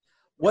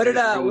 What did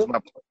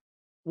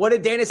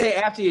Dana say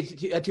after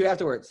you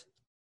afterwards?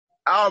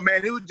 Oh,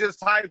 man, he was just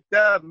hyped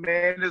up,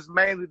 man. It's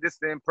mainly just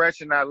the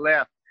impression I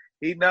left.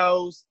 He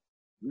knows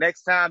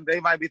next time they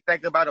might be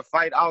thinking about a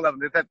fight, all of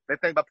them. They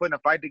think about putting a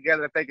fight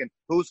together. They're thinking,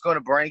 who's going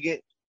to bring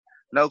it?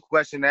 No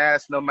question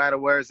asked, no matter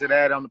where is it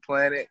at on the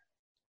planet.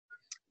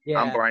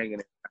 Yeah. I'm bringing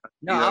it.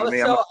 No,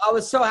 you know I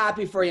was so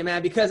happy for you,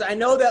 man, because I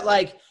know that,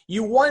 like,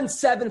 you won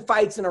 7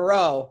 fights in a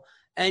row,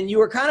 and you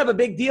were kind of a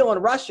big deal in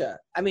Russia.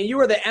 I mean, you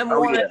were the M1.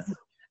 Oh, yeah.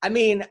 I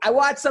mean, I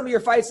watched some of your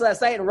fights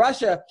last night in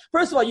Russia.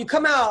 First of all, you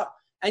come out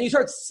and you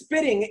start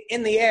spitting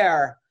in the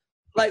air.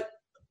 Like,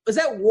 is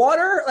that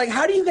water? Like,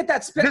 how do you get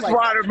that spit? Just like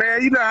water,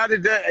 man. You know how they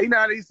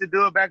used to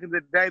do it back in the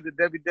day, the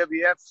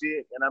WWF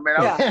shit. And I mean,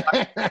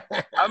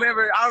 I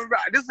remember.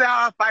 This is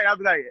how I fight. I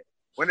was like,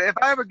 if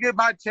I ever get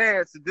my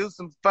chance to do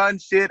some fun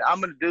shit, I'm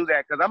gonna do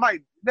that because I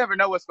might never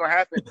know what's gonna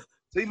happen.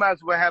 So you might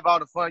as well have all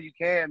the fun you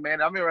can,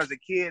 man. I remember as a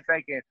kid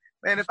thinking,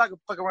 man, if I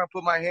could fuck around,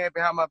 put my hand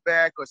behind my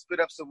back, or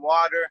spit up some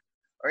water.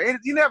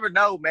 You never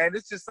know, man.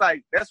 It's just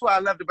like, that's what I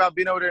loved about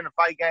being over there in the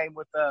fight game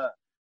with the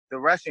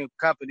Russian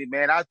company,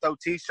 man. I throw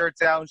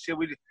T-shirts out and shit.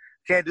 We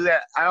can't do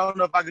that. I don't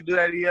know if I could do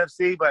that at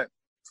UFC, but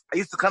I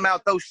used to come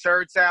out, throw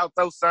shirts out,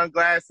 throw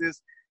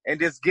sunglasses, and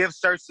just give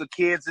shirts to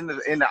kids in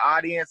the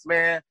audience,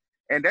 man.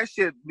 And that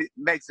shit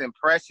makes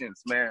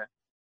impressions, man.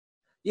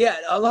 Yeah,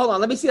 hold on.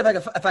 Let me see if I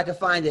can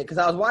find it, because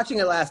I was watching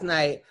it last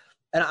night,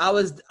 and I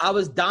was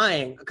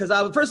dying. Because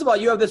first of all,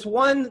 you have this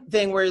one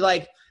thing where you're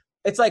like,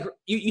 it's like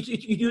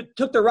you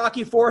took the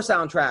Rocky IV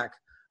soundtrack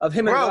of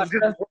him and Russia.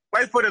 Just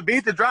wait for the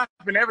beat to drop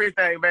and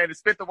everything, man, to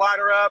spit the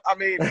water up. I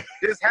mean,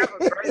 just have a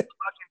great fucking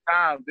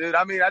time, dude.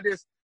 I mean,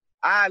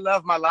 I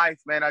love my life,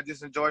 man. I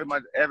just enjoy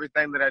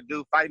everything that I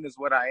do. Fighting is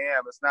what I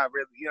am. It's not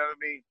really, you know what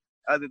I mean?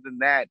 Other than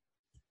that,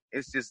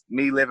 it's just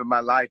me living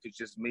my life. It's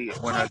just me.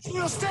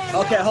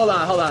 Okay, hold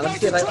on. Let me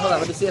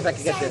see if I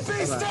can get this.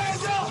 Hold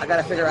on. I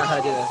gotta figure out how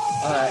to do this.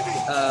 All right.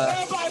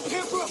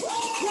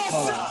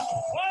 Hold on.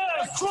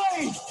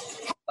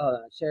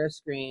 Share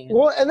screen.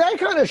 Well, and that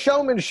kind of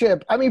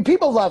showmanship, I mean,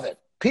 people love it.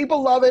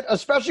 People love it,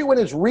 especially when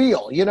it's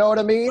real. You know what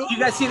I mean? You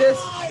guys see this?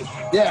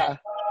 Yeah.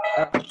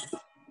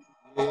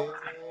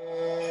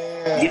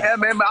 Yeah,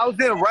 man. I was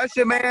in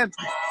Russia, man.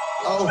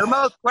 The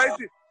most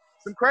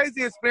some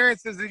crazy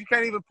experiences that you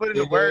can't even put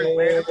into words,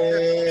 man.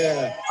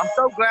 I'm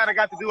so glad I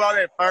got to do all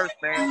that first,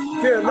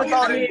 man. Dude, I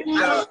fought in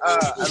the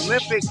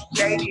Olympic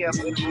Stadium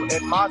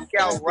in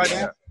Moscow,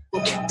 Russia.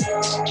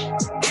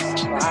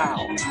 Wow.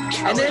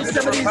 And then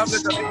some of these...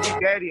 Republic of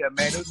Ingushetia,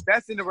 man.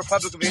 That's in the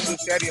Republic of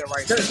Ingushetia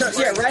right now.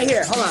 Yeah, right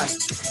here. Hold on.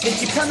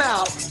 You come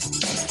out,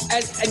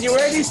 and you're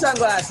wearing these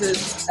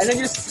sunglasses, and then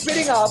you're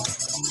spitting up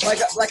like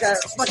a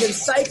fucking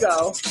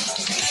psycho.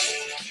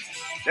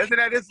 Doesn't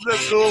that just look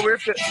cool?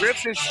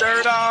 Ripped his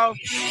shirt off.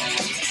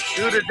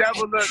 Do the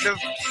devil look.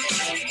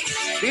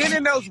 Being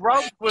in those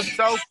ropes was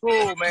so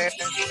cool, man.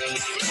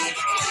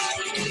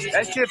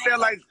 That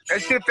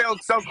shit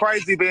felt so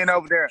crazy being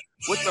over there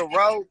with the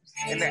ropes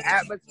and the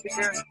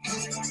atmosphere.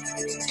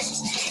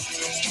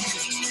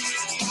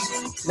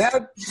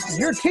 Now,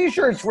 your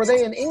T-shirts, were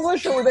they in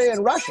English or were they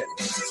in Russian?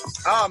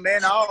 Oh,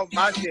 man, all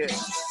my shit.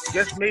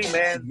 Just me,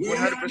 man.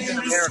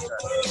 100% America.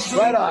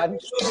 Right on.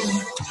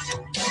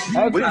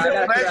 We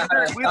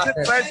took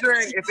pleasure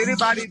in if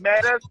anybody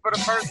met us for the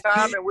first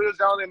time and we was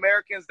the only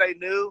Americans they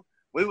knew,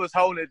 we was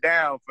holding it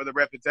down for the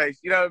reputation.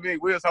 You know what I mean?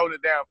 We was holding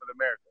it down for the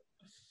Americans.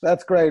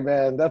 That's great,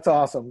 man. That's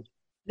awesome.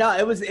 No,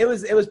 it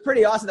was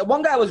pretty awesome. The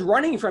one guy was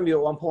running from you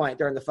at one point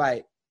during the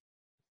fight.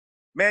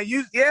 Man,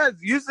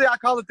 usually I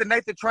call it the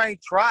Nathan Train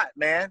trot,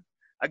 man.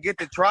 I get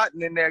the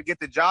trotting in there, get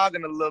the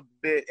jogging a little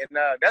bit, and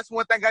that's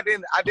one thing I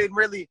didn't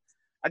really.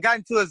 I got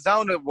into a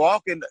zone of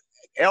walking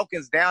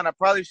Elkins down. I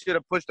probably should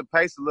have pushed the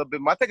pace a little bit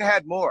more. I think I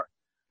had more,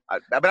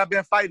 but I've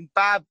been fighting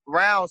 5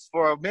 rounds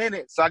for a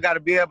minute, so I got to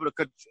be able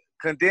to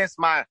condense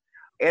my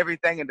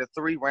everything into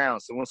 3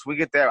 rounds. So once we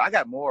get there, I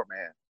got more,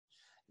 man.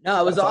 No,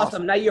 it was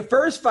awesome. Now, your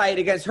first fight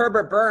against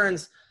Herbert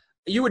Burns,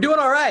 you were doing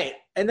all right,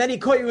 and then he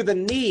caught you with a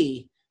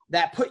knee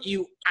that put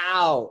you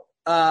out.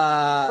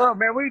 Oh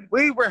man,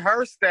 we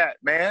rehearsed that,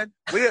 man.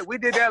 We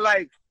did that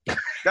like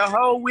the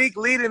whole week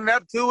leading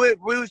up to it.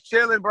 We was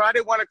chilling, bro. I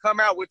didn't want to come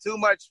out with too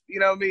much, you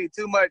know what I mean,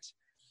 too much.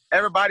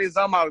 Everybody's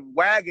on my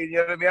wagon, you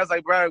know what I mean? I was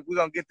like, bro, we're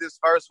going to get this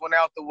first one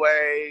out the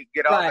way,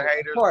 get all the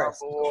haters on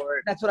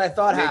board. That's what I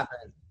thought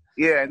happened.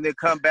 Yeah, and then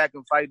come back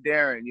and fight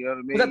Darren, you know what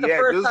I mean?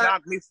 Yeah, dudes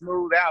knocked me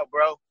smooth out,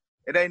 bro.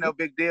 It ain't no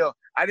big deal.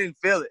 I didn't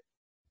feel it.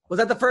 Was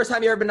that the first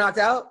time you ever been knocked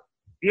out?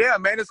 Yeah,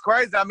 man, it's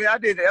crazy. I mean,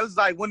 it was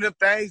like one of them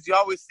things you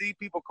always see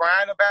people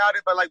crying about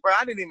it, but like, bro,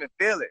 I didn't even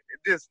feel it.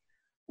 It just,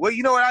 well,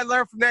 you know what I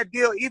learned from that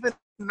deal? Even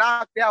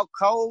knocked out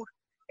cold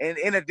and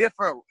in a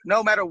different,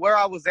 no matter where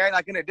I was at,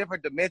 like in a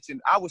different dimension,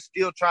 I was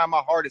still trying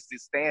my hardest to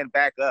stand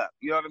back up.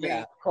 You know what I mean?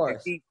 Yeah, of course.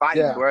 And keep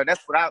fighting, bro.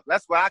 That's what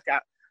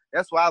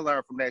I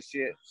learned from that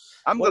shit.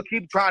 I'm going to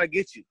keep trying to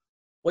get you.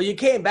 Well, you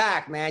came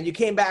back, man. You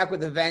came back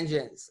with a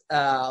vengeance.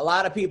 A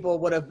lot of people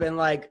would have been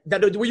like,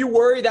 were you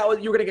worried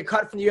that you were going to get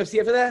cut from the UFC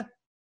after that?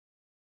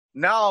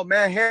 No,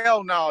 man,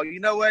 hell no. You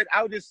know what?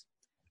 I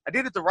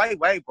did it the right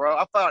way, bro.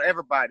 I fought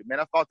everybody,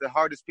 man. I fought the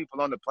hardest people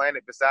on the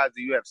planet besides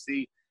the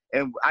UFC.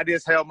 And I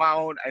just held my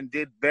own and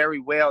did very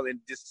well and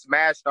just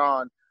smashed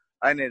on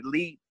an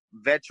elite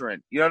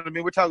veteran. You know what I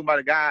mean? We're talking about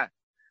a guy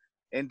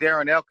in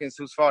Darren Elkins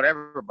who's fought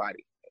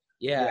everybody.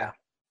 Yeah.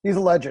 He's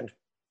a legend.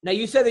 Now,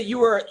 you said that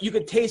you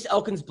could taste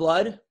Elkins'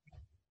 blood.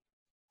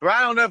 But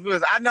I don't know if it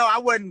was. I know I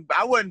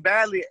wasn't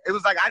badly. It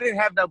was like I didn't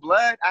have no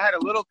blood. I had a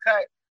little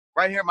cut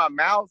right here in my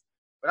mouth,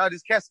 but I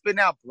just kept spitting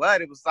out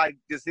blood. It was like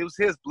it was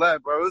his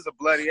blood, bro. It was a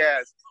bloody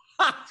ass.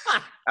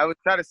 I would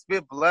try to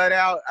spit blood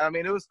out. I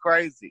mean, it was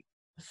crazy.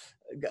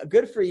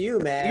 Good for you,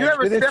 man. You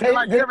ever step in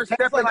like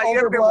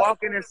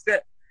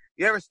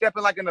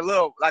in a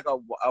little like a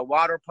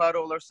water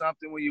puddle or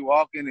something when you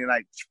walking and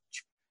like.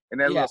 And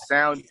that little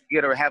sound you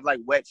get, or have like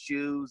wet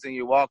shoes and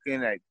you're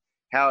walking, like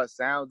how it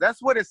sounds. That's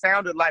what it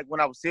sounded like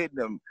when I was hitting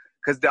them,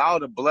 because all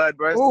the blood,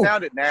 bro. It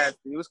sounded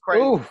nasty. It was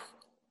crazy.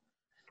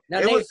 Now,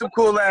 it was some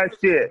cool ass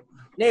shit.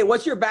 Nate,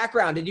 what's your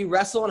background? Did you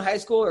wrestle in high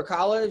school or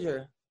college,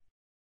 or?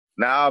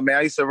 No, man.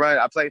 I used to run.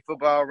 I played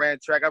football, ran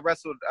track. I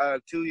wrestled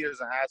 2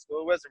 years in high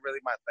school. It wasn't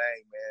really my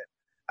thing, man.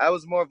 I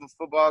was more of a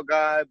football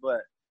guy,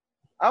 but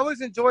I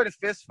always enjoyed a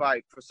fist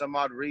fight for some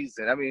odd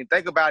reason. I mean,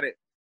 think about it.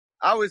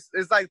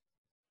 It's like.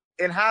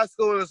 In high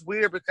school, it was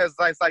weird because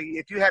like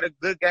if you had a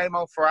good game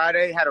on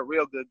Friday, had a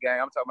real good game.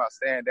 I'm talking about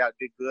stand out,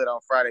 did good on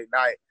Friday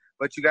night,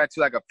 but you got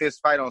to like a fist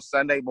fight on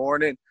Sunday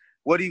morning.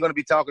 What are you going to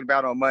be talking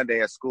about on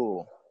Monday at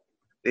school?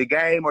 The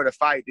game or the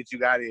fight that you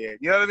got in?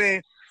 You know what I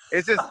mean?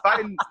 It's just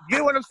fighting. You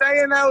know what I'm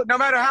saying? Though, no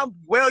matter how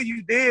well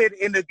you did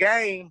in the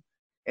game,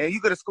 and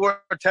you could have scored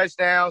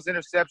touchdowns,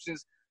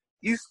 interceptions,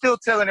 you still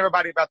telling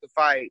everybody about the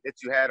fight that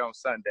you had on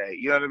Sunday.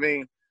 You know what I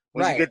mean?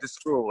 When you get to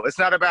school, it's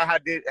not about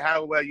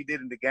how well you did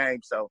in the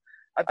game. So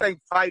I think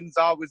fighting's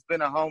always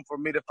been a home for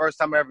me. The first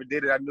time I ever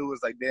did it, I knew it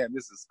was like, damn,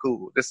 this is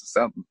cool. This is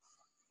something.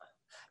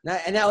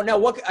 Now,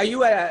 what are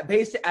you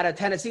based out of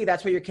Tennessee?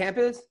 That's where your camp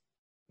is?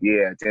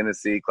 Yeah,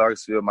 Tennessee,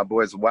 Clarksville. My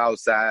boys Wild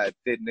Side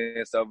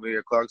Fitness over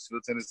here, Clarksville,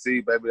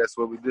 Tennessee, baby. That's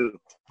what we do.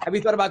 Have you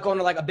thought about going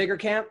to like a bigger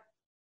camp?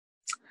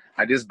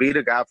 I just beat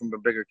a guy from a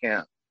bigger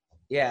camp.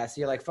 Yeah,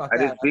 so you're like, fuck I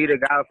that. just beat a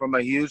guy from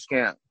a huge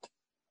camp.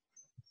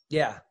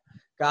 Yeah.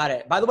 Got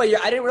it. By the way,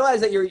 I didn't realize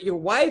that your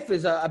wife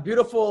is a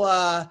beautiful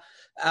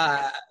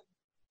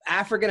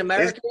African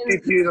American.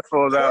 She's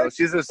beautiful though.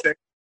 She's just as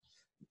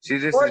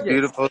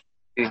beautiful.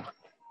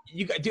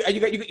 You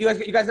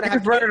guys gonna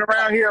have running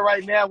around here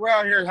right now. We're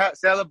out here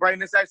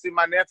celebrating. It's actually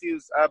my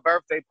nephew's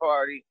birthday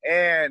party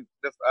and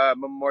the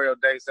Memorial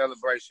Day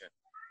celebration.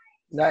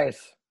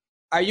 Nice.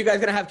 Are you guys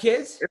gonna have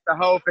kids? It's the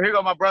whole. Here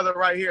go my brother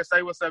right here.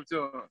 Say what's up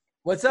to him.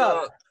 What's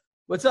up?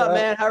 What's up,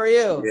 man? How are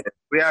you? Yeah,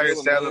 we out here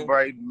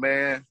celebrating,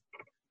 man.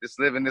 Just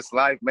living this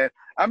life, man.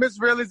 I'm as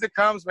real as it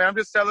comes, man. I'm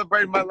just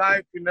celebrating my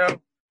life, you know.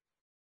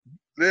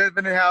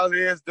 Living it how it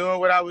is,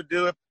 doing what I would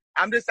do.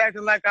 I'm just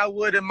acting like I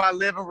would in my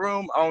living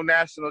room on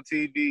national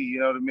TV, you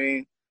know what I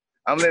mean?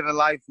 I'm living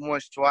life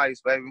once,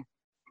 twice, baby.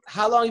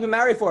 How long you been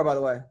married for, by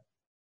the way?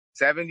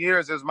 7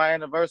 years. It was my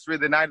anniversary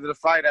the night of the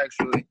fight,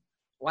 actually.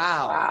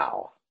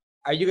 Wow.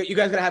 Are you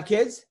guys going to have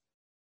kids?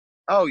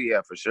 Oh, yeah,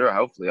 for sure.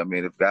 Hopefully. I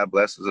mean, if God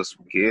blesses us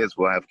with kids,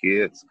 we'll have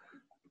kids.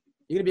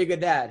 You're going to be a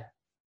good dad.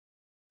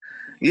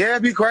 Yeah,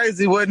 it'd be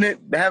crazy, wouldn't it?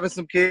 Having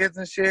some kids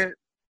and shit.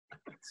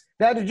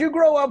 Now, did you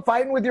grow up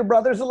fighting with your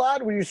brothers a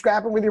lot? Were you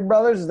scrapping with your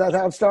brothers? Is that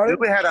how it started?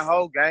 We had a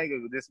whole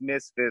gang of this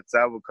misfits,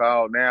 I would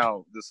call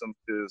now. Just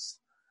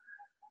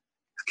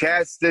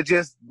cats that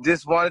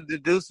just wanted to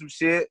do some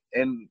shit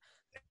and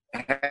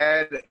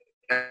had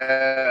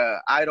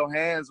idle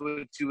hands,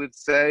 what you would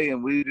say,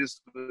 and we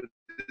just would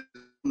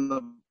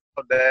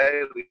all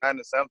day we kind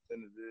of something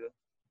to do.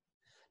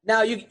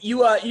 Now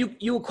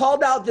you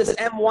called out this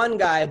M1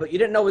 guy, but you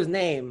didn't know his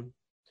name.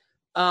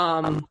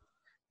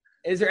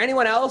 Is there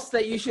anyone else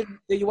that you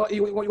want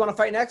to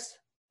fight next?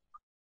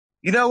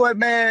 You know what,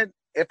 man?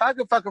 If I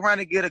could fuck around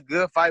and get a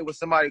good fight with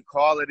somebody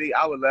quality,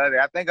 I would love it.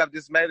 I think I've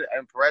just made an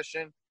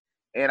impression,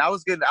 and I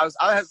was getting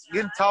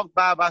talked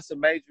by some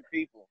major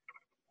people.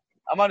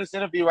 I'm on this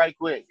interview right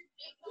quick.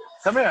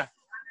 Come here.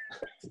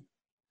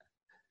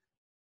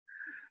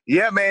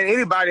 Yeah, man,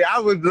 anybody. I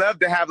would love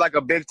to have like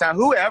a big time,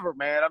 whoever,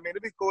 man. I mean,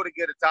 it'd be cool to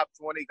get a top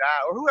 20 guy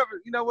or whoever,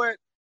 you know what?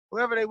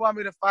 Whoever they want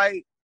me to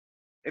fight.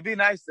 It'd be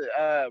nice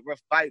to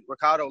fight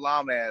Ricardo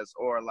Lamas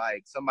or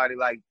like somebody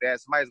like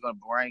that. Somebody's going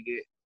to bring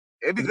it.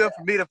 It'd be good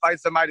for me to fight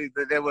somebody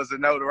that was a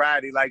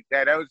notoriety like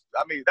that.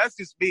 That's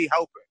just me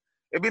hoping.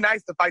 It'd be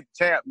nice to fight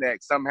the champ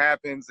next. Something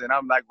happens, and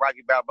I'm like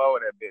Rocky Balboa,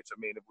 that bitch. I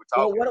mean, if we're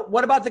talking. Well,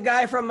 what about the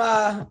guy from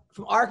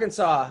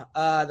Arkansas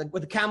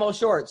with the camo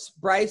shorts,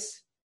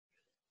 Bryce?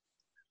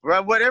 Right,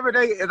 whatever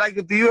like,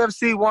 if the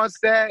UFC wants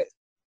that,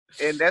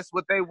 and that's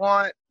what they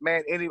want,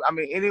 man.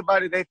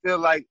 Anybody they feel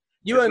like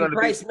you and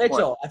Bryce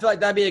Mitchell. I feel like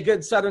that'd be a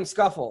good Southern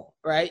scuffle,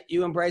 right?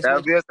 You and Bryce. That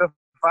would be a good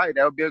fight.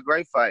 That would be a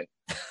great fight.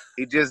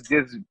 He just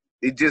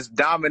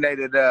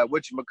dominated.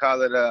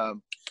 Rosa.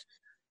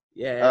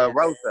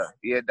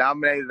 Yeah,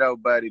 dominated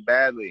old buddy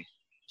badly.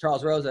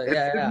 Charles Rosa.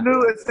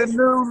 It's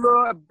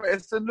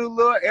a new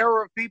little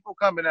era of people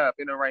coming up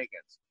in the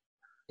rankings.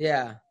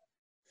 Yeah.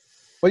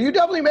 Well, you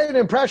definitely made an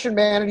impression,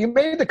 man, and you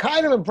made the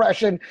kind of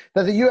impression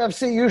that the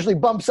UFC usually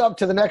bumps up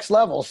to the next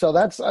level. So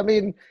I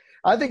think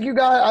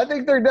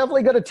they're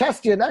definitely going to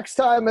test you next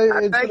time.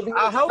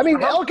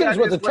 Elkins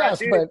was a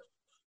test, but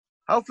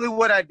hopefully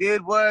what I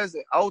did was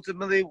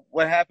ultimately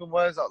what happened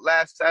was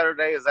last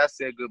Saturday is I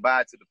said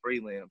goodbye to the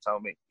prelims,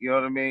 homie. You know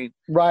what I mean?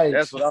 Right.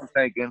 That's what I'm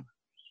thinking.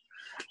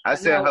 I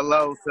said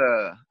hello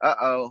to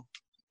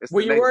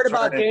Were you worried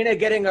about Dana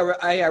getting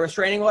a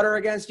restraining order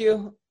against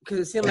you? Because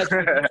it seemed like you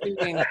were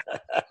shooting.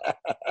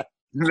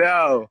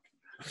 No.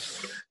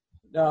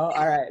 All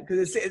right.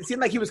 Because it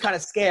seemed like he was kind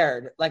of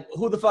scared. Like,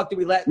 who the fuck did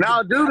we let?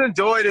 No, dude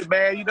enjoyed it,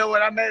 man. You know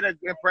what? I made an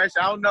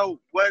impression. I don't know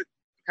what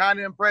kind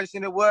of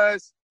impression it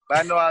was, but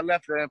I know I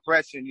left an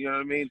impression. You know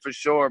what I mean? For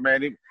sure,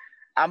 man.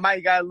 I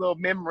might got a little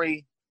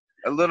memory,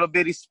 a little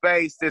bitty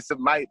space that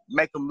might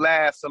make him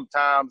laugh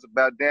sometimes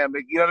about damn.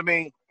 You know what I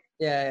mean?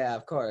 Yeah,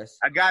 of course.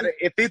 I got it.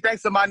 If he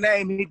thinks of my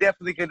name, he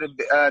definitely could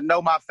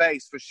know my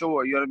face for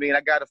sure. You know what I mean?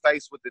 I got a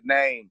face with the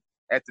name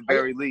at the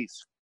very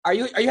least. Are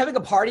you having a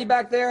party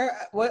back there?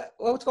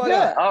 What's going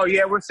on? Oh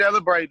yeah, we're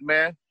celebrating,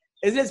 man.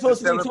 Isn't it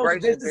supposed to be social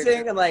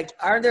distancing and like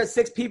aren't there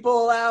 6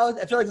 people allowed?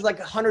 I feel like there's like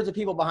hundreds of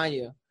people behind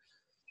you.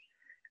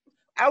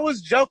 I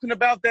was joking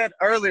about that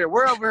earlier.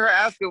 We're over here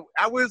asking.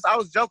 I was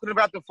joking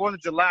about the 4th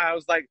of July. I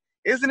was like,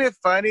 isn't it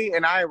funny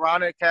and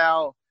ironic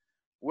how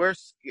we're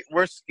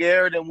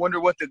scared and wonder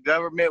what the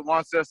government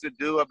wants us to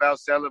do about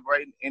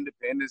celebrating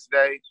Independence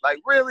Day? Like,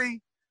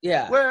 really?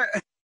 Yeah.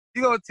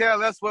 You gonna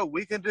tell us what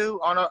we can do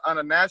on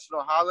a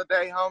national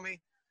holiday, homie?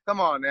 Come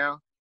on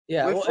now.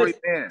 Yeah. We're free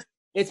men.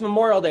 It's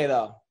Memorial Day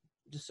though.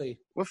 Just so you.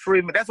 We're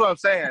free men. That's what I'm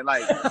saying.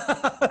 Like,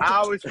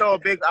 I always throw a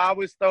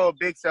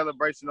big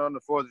celebration on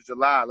the 4th of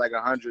July. Like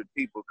 100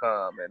 people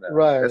come, and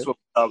right. That's what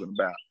we're talking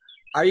about.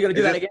 Are you gonna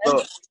do that again?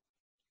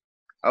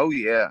 Oh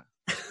yeah.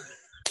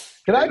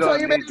 Can I tell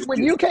you, man,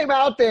 when you came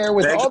out there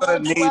with all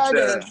that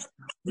swagger,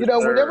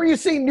 whenever you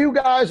see new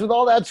guys with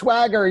all that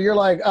swagger, you're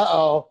like,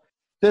 uh-oh,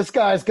 this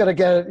guy's going to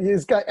get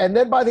it. And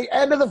then by the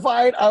end of the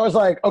fight, I was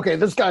like, okay,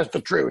 this guy's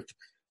the truth.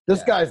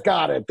 This guy's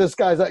got it. This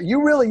guy's – you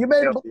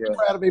made a believer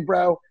out of me,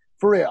 bro,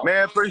 for real.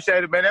 Man,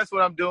 appreciate it, man. That's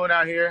what I'm doing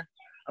out here.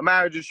 I'm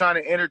out here just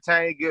trying to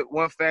entertain, get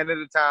one fan at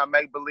a time,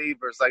 make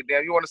believers. Like,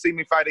 damn, you want to see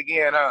me fight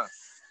again, huh?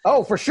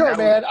 Oh, for sure,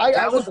 man.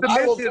 That was the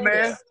mission,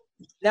 man.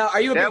 Now, are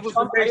you a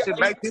big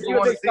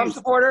Trump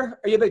supporter?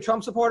 Are you a big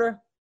Trump supporter?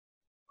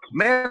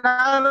 Man,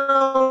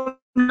 I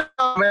don't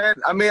know, man.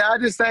 I mean, I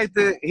just think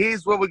that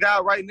he's what we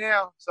got right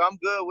now, so I'm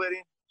good with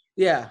him.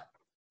 Yeah.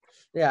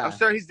 I'm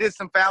sure he's did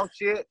some foul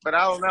shit, but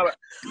I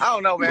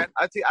don't know, man.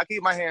 I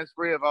keep my hands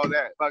free of all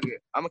that. Fuck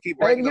it. I'm gonna keep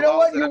breaking the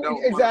laws.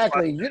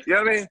 Exactly. You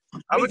know what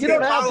I mean? You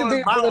don't have to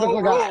be a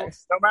political guy.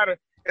 No matter.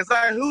 It's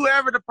like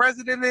whoever the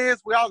president is,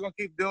 we all gonna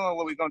keep doing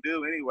what we're gonna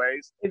do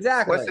anyways.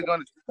 Exactly. What's it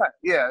gonna?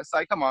 Yeah, it's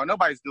like, come on,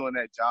 nobody's doing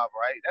that job,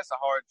 right? That's a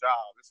hard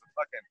job. It's a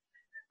fucking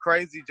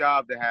crazy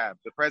job to have.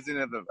 The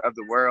president of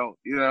the world.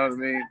 You know what I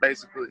mean?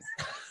 Basically.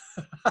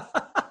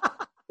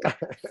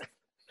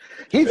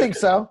 He thinks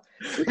so.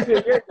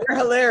 You're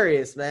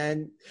hilarious,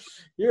 man.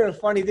 You're a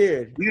funny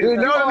dude. You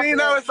know what I mean?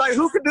 No, it's like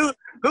who could do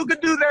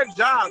that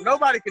job?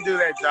 Nobody could do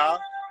that job.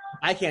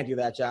 I can't do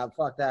that job.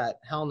 Fuck that.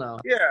 Hell no.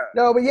 Yeah.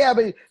 No, but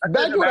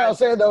back to what I was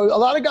saying, though, a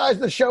lot of guys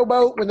that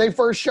showboat when they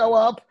first show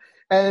up,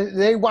 and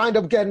they wind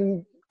up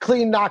getting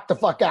clean knocked the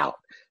fuck out.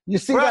 You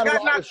see Bro, that a got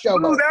lot knocked with showboat.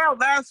 smooth out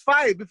last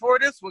fight before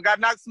this one. Got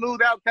knocked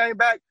smooth out, came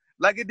back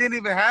like it didn't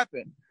even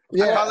happen.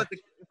 Yeah. I call it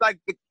it's like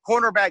the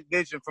cornerback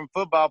vision from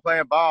football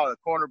playing ball. The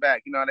cornerback,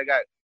 they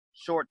got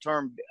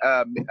short-term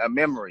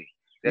memory.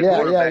 You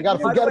got to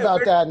forget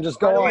about that and just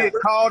go on. Get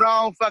called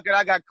on, fuck it,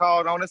 I got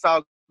called on. It's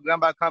all I'm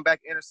about to come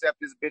back, intercept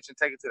this bitch, and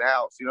take it to the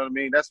house. You know what I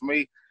mean? That's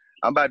me.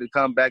 I'm about to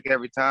come back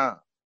every time.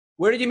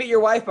 Where did you meet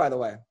your wife, by the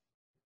way?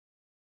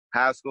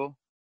 High school.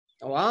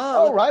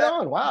 Wow. Oh, right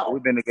on. Wow.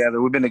 We've been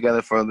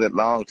together for a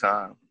long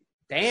time.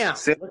 Damn.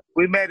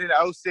 We met in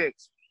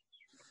 2006.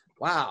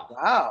 Wow.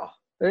 Wow.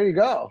 There you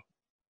go.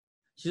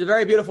 She's a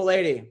very beautiful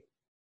lady.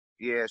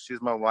 Yeah,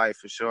 she's my wife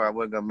for sure. I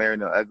wasn't gonna marry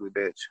no ugly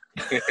bitch.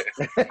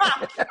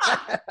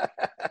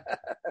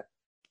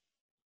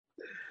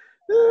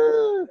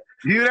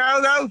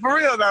 Though, for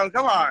real though.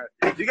 Come on,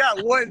 you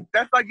got one.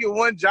 That's like your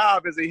one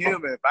job as a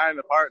human, finding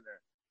a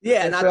partner.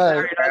 Yeah, that's not right. to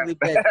marry an ugly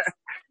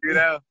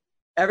bitch.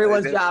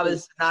 Everyone's job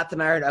is not to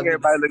marry an ugly bitch.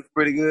 Everybody looks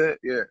pretty good.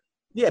 Yeah.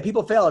 Yeah,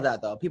 people fail at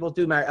that though. People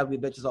do marry ugly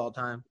bitches all the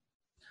time.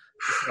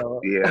 So.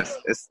 Yes,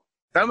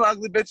 some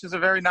ugly bitches are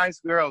very nice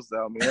girls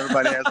though. I mean,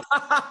 everybody has.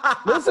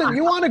 Listen,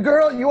 you want a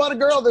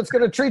girl that's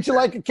going to treat you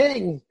like a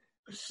king.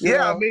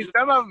 Yeah, I mean,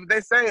 some of them,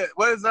 they say it.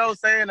 What is those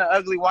saying? An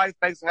ugly wife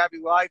makes a happy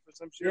life or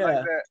some shit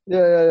like that.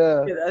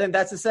 Yeah. I think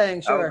that's the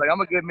saying. Sure. I was like, I'm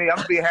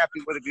gonna be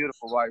happy with a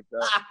beautiful wife though.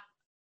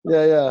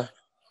 Yeah.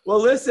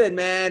 Well, listen,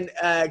 man.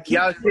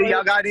 Y'all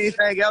got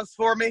anything else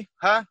for me?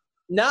 Huh?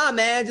 Nah,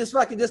 man. Just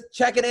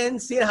checking in,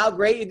 seeing how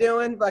great you're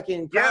doing.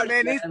 Fucking. Yeah,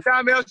 man.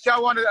 Anytime else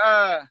y'all want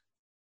to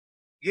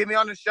get me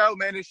on the show,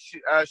 man,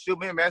 shoot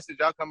me a message.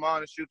 I'll come on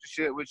and shoot the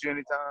shit with you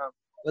anytime.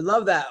 I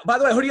love that. By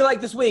the way, who do you like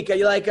this week? Are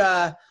you like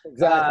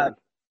Exactly.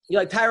 You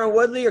like Tyron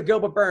Woodley or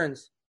Gilbert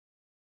Burns?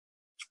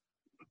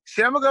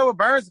 Shit, I'm gonna go with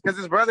Burns because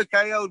his brother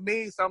KO'd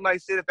me. So I'm like,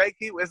 shit, if they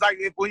keep, it's like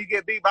when you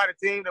get beat by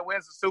the team that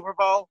wins the Super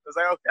Bowl, it's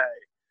like,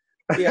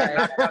 okay.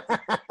 Yeah.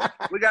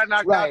 We got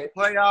knocked out in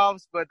the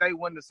playoffs, but they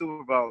won the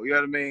Super Bowl. You know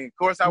what I mean? Of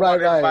course, I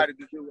want everybody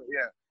to do it.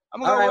 Yeah. I'm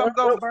gonna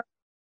go with Burns.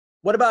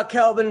 What about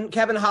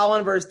Kevin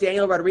Holland versus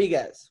Daniel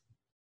Rodriguez?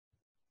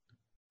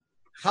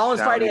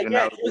 Holland's fighting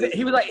again.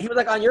 He was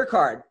like on your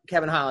card,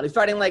 Kevin Holland. He's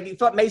fighting he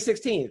fought May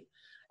 16th.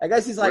 I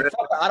guess he's like,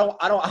 fuck, I don't.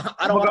 I'm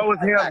gonna go with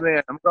him,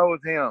 man. I'm gonna go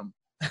with him.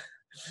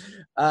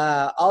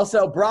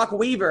 Also, Brock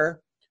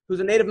Weaver, who's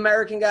a Native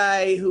American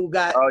guy who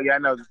got. Oh yeah, I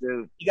know this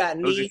dude. He got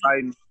Who's he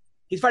fighting?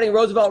 He's fighting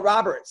Roosevelt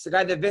Roberts, the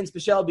guy that Vince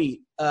Pichel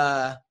beat.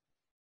 I'm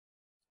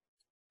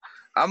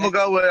gonna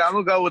go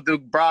with the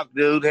Brock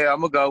dude. Hey,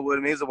 I'm gonna go with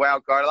him. He's a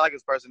wild card. I like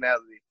his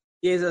personality.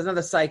 He's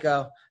another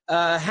psycho.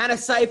 Hannah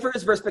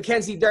Cyphers versus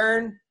Mackenzie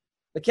Dern.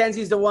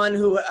 Mackenzie's the one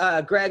who,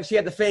 Greg, she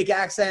had the fake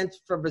accent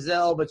from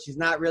Brazil, but she's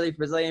not really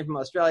Brazilian, from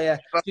Australia.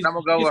 I'm going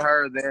to go with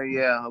her there,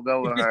 yeah. I'll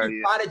go with her,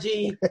 yeah.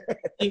 Prodigy.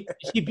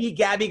 She beat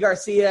Gabby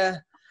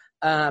Garcia.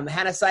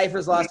 Hannah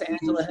Cyphers lost to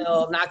Angela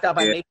Hill, knocked out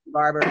by Mason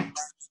Barber.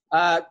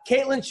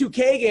 Caitlin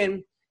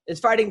Chukagan is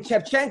fighting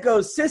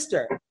Shevchenko's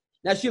sister.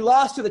 Now, she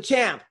lost to the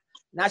champ.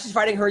 Now she's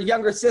fighting her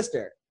younger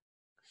sister.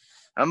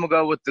 I'm going to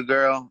go with the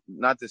girl,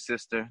 not the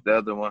sister, the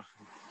other one.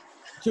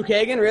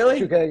 Chukagan, really?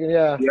 Chukagan,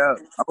 yeah. Yeah,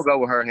 I'm going to go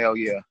with her, hell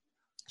yeah.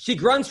 She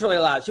grunts really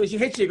loud. She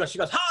hits you, she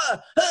goes,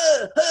 ha,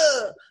 ha,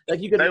 ha. Like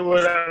you could. They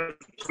went up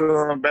to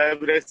them,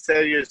 baby. They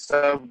say you're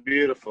so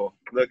beautiful.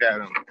 Look at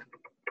them.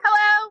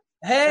 Hello.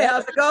 Hey,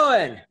 how's it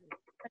going?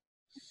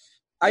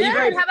 Are you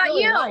very, how about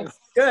you? Nice.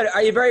 Good.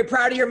 Are you very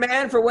proud of your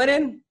man for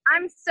winning?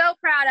 I'm so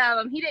proud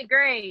of him. He did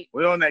great.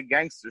 We're on that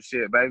gangster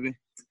shit, baby.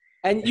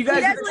 And you guys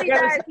he definitely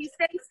does. He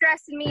stays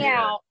stressing me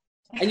out.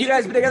 And you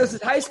guys been together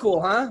since high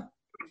school, huh?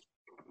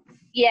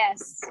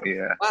 Yes.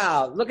 Yeah.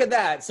 Wow, look at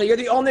that. So you're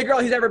the only girl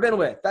he's ever been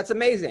with. That's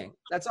amazing.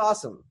 That's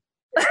awesome.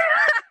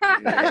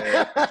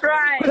 Yeah.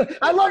 Right.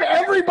 I love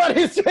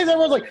everybody saying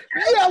everyone's like,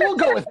 yeah, we'll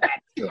go with that.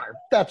 Sure.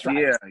 That's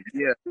right.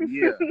 Yeah.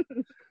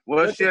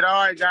 Well, shit,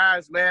 all right,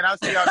 guys, man. I'll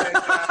see y'all next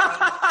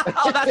time.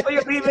 Oh, that's why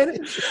you're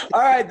leaving?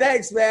 All right,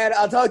 thanks, man.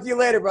 I'll talk to you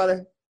later,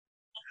 brother.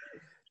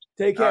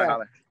 Take care. All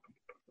right,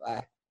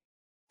 bye.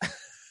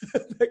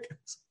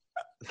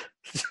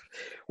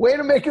 Way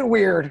to make it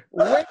weird.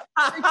 You're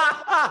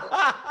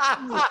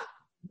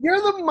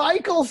the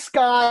Michael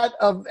Scott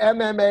of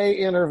MMA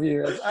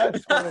interviews. I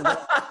swear to God.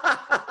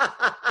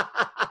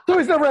 So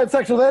he's never had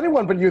sex with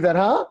anyone but you then,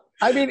 huh?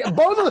 I mean,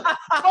 both of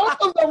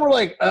them were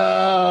like,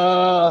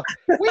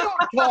 we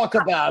don't talk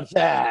about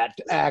that,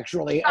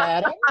 actually,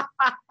 Adam.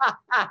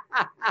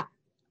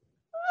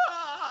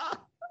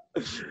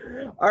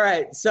 All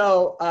right,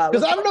 so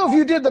because I don't know if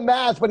you did the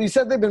math, but he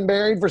said they've been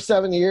married for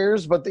 7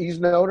 years, but he's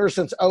known her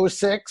since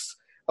 2006.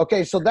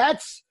 Okay, so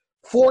that's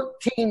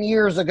 14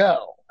 years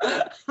ago.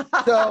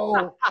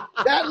 So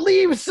that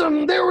leaves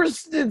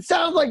it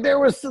sounds like there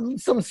was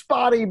some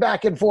spotty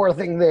back and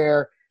forthing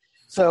there.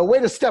 So way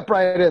to step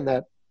right in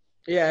that.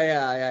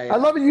 Yeah. I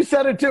love it. You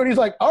said it too. And he's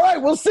like, all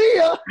right, we'll see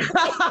ya.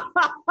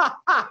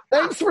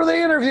 Thanks for the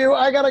interview.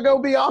 I got to go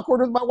be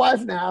awkward with my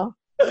wife now.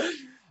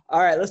 All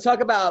right, let's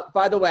talk about,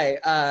 by the way,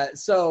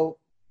 so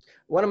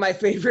one of my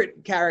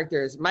favorite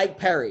characters, Mike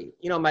Perry.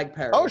 You know Mike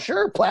Perry. Oh,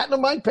 sure.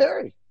 Platinum Mike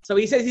Perry. So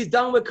he says he's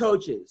done with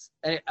coaches.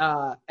 And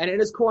in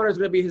his corner is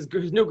going to be his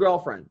new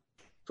girlfriend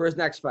for his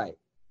next fight.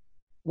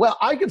 Well,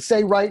 I could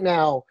say right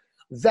now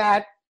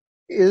that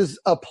is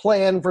a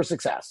plan for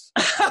success.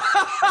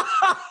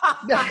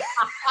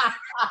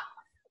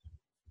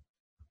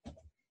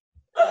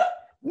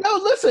 No,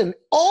 listen,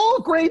 all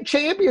great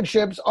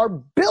championships are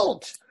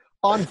built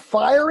on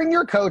firing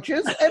your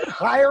coaches and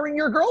hiring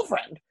your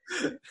girlfriend.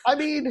 I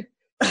mean,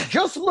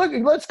 just look,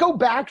 let's go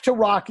back to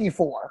Rocky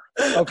IV,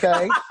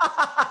 okay?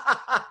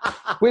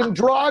 When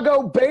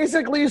Drago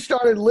basically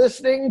started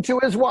listening to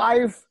his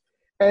wife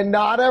and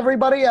not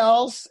everybody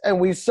else, and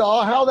we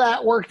saw how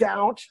that worked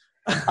out.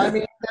 I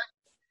mean,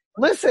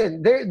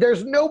 listen,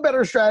 there's no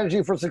better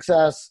strategy for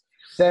success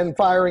than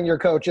firing your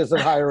coaches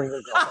and hiring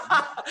your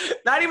girlfriend.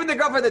 Not even the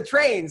girlfriend that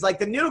trains, like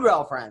the new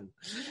girlfriend.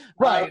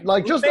 Right,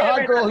 like just a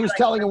hot girl who's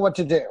telling him what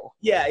to do.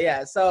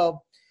 Yeah.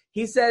 So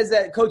he says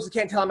that coaches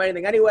can't tell him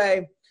anything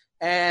anyway,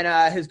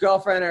 and his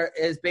girlfriend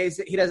is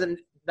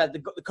that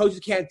the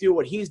coaches can't do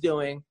what he's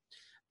doing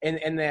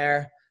in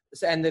there.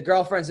 And the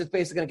girlfriend's just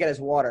basically going to get his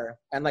water.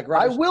 And like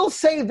I will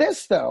say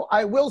this, though.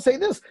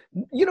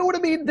 You know what I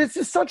mean? This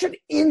is such an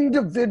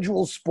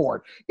individual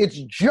sport. It's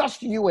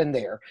just you in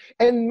there.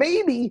 And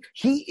maybe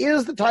he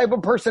is the type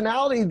of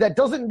personality that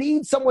doesn't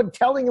need someone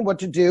telling him what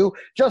to do,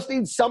 just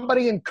needs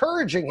somebody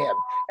encouraging him.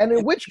 And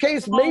in which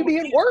case, maybe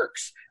it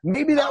works.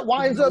 Maybe that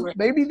winds up,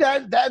 maybe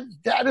that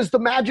is the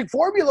magic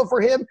formula for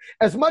him.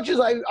 As much as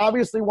I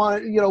obviously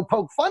want to,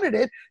 poke fun at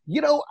it,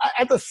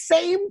 at the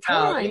same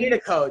time. You need a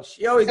coach.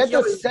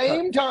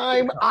 Same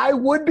time, I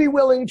would be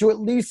willing to at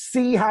least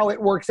see how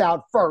it works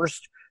out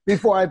first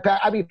before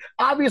I mean,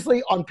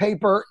 obviously on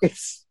paper,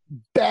 it's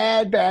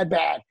bad.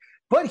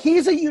 But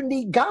he's a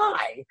unique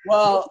guy.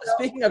 Well,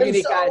 speaking of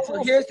unique guys,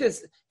 so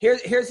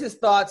here's his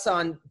thoughts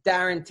on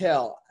Darren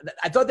Till.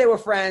 I thought they were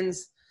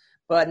friends,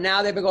 but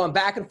now they've been going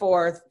back and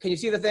forth. Can you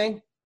see the thing?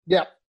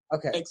 Yeah.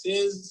 Okay.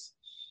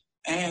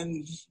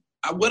 And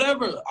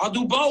whatever, I'll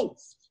do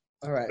both.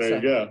 All right. There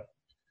you go.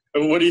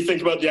 What do you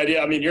think about the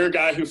idea? I mean, you're a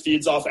guy who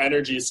feeds off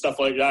energy, stuff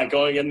like that,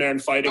 going in there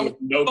and fighting with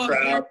no crowd.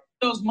 Darren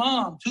Till's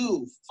mom,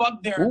 too.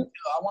 Fuck Darren Till.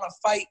 I want to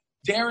fight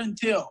Darren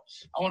Till.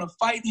 I want to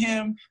fight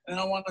him, and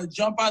I want to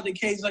jump out the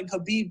cage like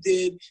Khabib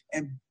did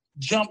and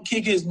jump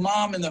kick his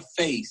mom in the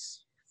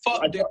face.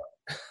 Fuck Darren.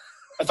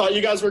 I thought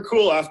you guys were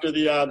cool after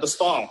the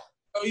spa.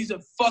 Oh, he's a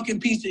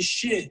fucking piece of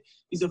shit.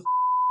 He's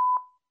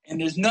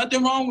and there's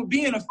nothing wrong with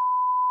being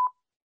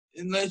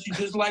unless you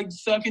just like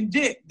sucking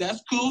dick.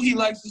 That's cool. He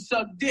likes to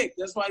suck dick.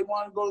 That's why he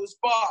wanted to go to the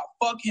spa.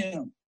 Fuck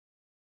him.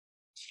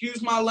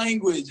 Excuse my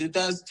language if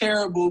that's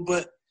terrible,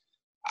 but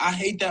I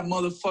hate that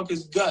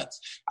motherfucker's guts.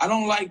 I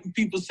don't like when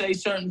people say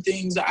certain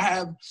things. I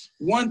have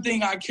one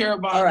thing I care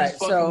about in this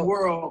fucking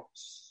world.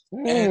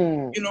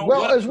 And,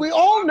 as we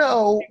all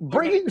know,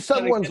 bringing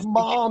someone's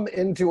mom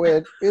into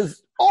it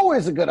is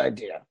always a good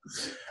idea.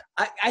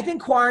 I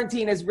think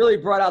quarantine has really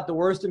brought out the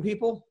worst in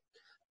people.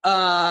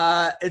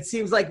 It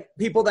seems like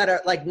people that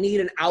are like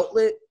need an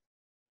outlet,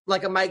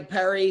 like a Mike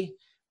Perry,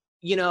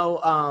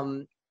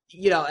 and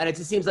it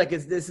just seems like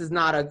this is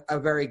not a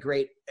very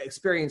great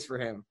experience for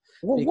him.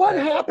 Well, what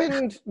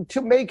happened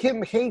to make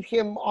him hate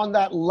him on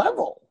that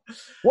level?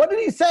 What did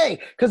he say?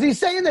 Because he's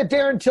saying that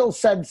Darren Till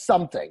said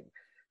something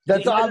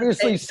that's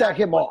obviously set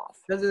him off.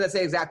 Doesn't that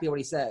say exactly what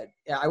he said?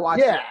 Yeah, I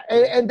watched it. Yeah,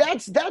 and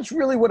that's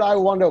really what I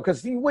want to know.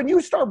 Because when you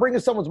start bringing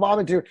someone's mom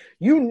into it,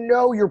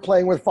 you're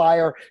playing with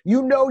fire.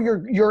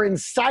 You're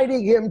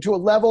inciting him to a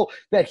level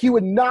that he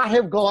would not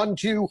have gone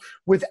to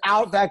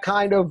without that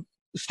kind of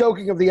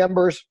stoking of the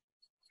embers.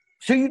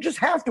 So you just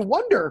have to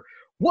wonder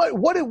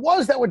what it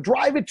was that would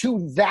drive it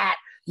to that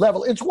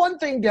level. It's one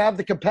thing to have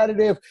the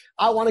competitive,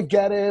 I want to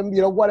get him,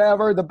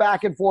 whatever, the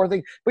back and forth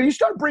thing. But you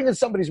start bringing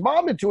somebody's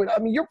mom into it. I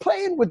mean, you're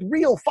playing with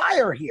real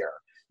fire here.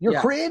 You're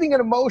creating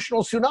an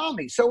emotional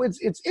tsunami. So it's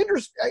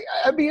interesting.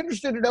 I'd be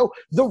interested to know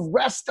the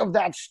rest of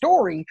that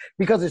story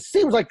because it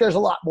seems like there's a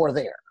lot more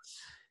there.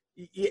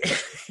 Yeah.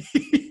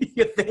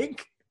 You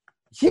think?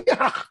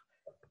 Yeah.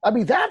 I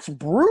mean, that's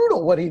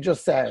brutal what he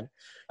just said.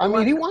 I mean,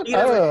 I don't even want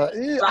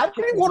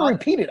to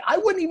repeat it. I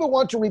wouldn't even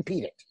want to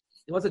repeat it.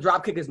 He wants to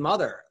drop kick his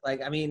mother. He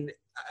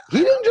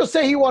didn't just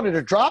say he wanted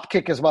to drop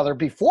kick his mother.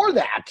 Before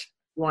that,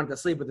 he wanted to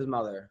sleep with his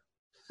mother.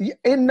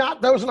 And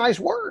not those nice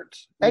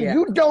words. And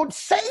you don't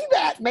say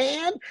that,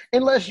 man,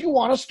 unless you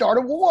want to start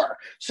a war.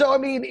 So, I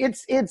mean,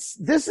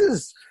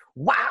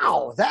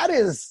 wow, that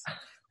is,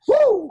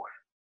 whoo.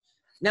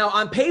 Now,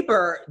 on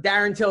paper,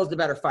 Darren Till's the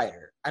better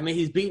fighter. I mean,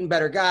 he's beaten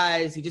better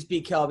guys. He just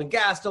beat Kelvin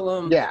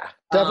Gastelum. Yeah,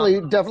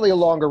 definitely a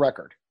longer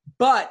record.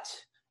 But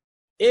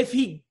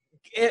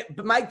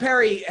Mike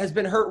Perry has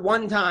been hurt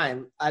one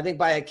time, I think,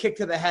 by a kick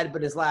to the head,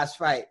 but his last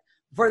fight.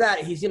 Before that,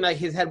 he seemed like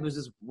his head was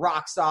just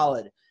rock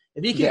solid.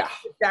 If you can get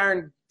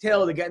Darren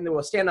Till to get into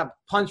a stand-up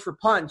punch for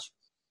punch,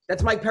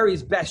 that's Mike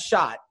Perry's best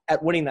shot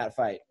at winning that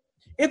fight.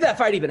 If that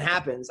fight even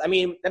happens. I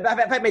mean,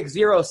 that fight makes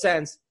zero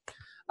sense.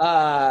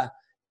 Darren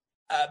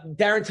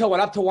Till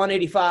went up to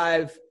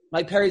 185.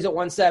 Mike Perry's at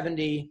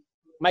 170.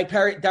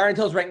 Darren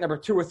Till's ranked number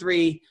 2 or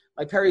 3.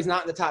 Mike Perry's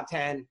not in the top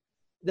 10.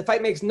 The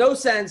fight makes no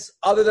sense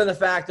other than the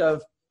fact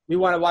of we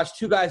want to watch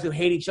two guys who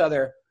hate each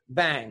other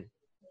bang.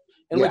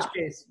 In which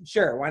case,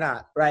 sure, why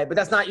not, right? But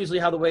that's not usually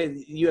how the way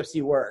the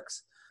UFC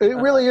works. It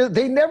really is.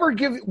 They never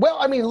give – well,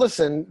 I mean,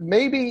 listen,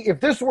 maybe if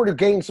this were to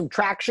gain some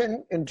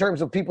traction in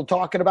terms of people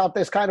talking about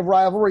this kind of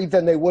rivalry,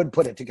 then they would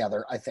put it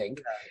together, I think.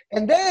 Yeah.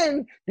 And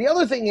then the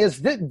other thing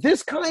is that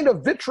this kind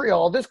of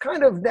vitriol, this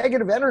kind of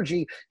negative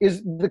energy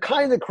is the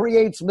kind that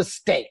creates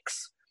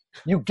mistakes.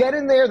 You get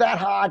in there that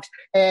hot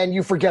and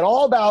you forget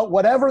all about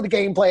whatever the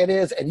game plan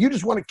is and you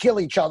just want to kill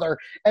each other,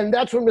 and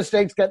that's when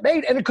mistakes get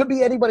made, and it could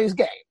be anybody's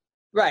game.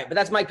 Right, but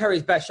that's Mike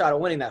Perry's best shot at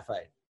winning that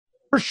fight.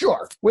 For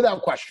sure,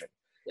 without question.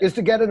 Is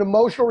to get an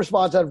emotional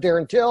response out of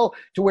Darren Till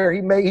to where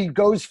he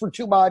goes for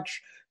too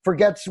much,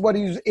 forgets what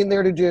he's in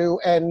there to do,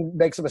 and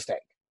makes a mistake.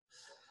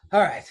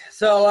 All right.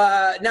 So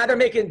now they're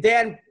making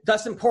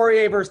Dustin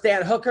Poirier versus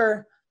Dan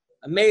Hooker.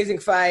 Amazing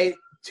fight.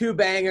 2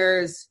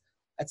 bangers.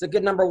 That's a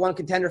good number 1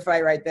 contender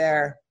fight right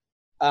there.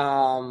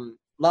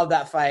 Love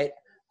that fight.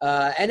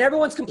 And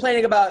everyone's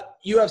complaining about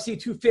UFC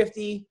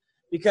 250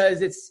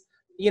 because it's,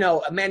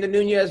 Amanda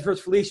Nunes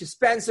versus Felicia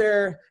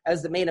Spencer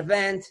as the main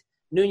event.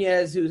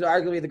 Nunes, who's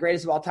arguably the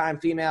greatest of all time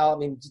female,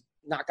 just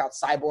knocked out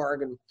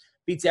Cyborg and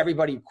beats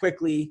everybody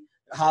quickly.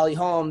 Holly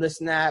Holm, this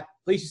and that.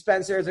 Felicia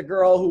Spencer is a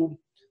girl who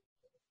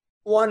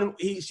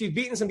she's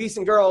beaten some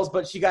decent girls,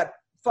 but she got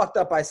fucked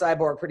up by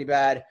Cyborg pretty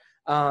bad.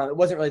 It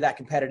wasn't really that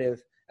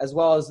competitive, as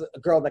well as a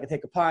girl that could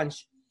take a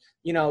punch.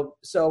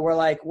 So we're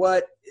like,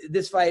 what?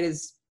 This fight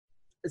is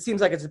 – it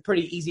seems like it's a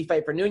pretty easy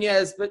fight for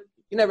Nunes, but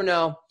you never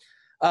know.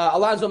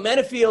 Alonzo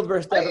Menefield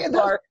versus Devin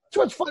Clark. That's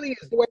what's funny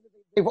is the way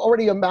they've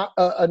already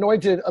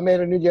anointed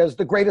Amanda Nunes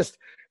the greatest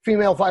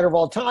female fighter of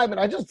all time, and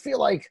I just feel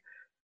like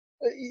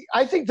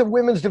I think the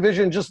women's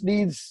division just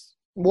needs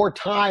more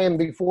time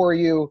before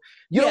you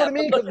know what I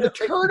mean? Because the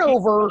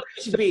turnover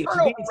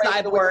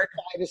Cyborg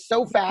is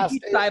so fast.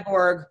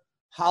 Cyborg,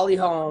 Holly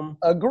Holm,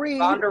 agreed.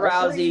 Ronda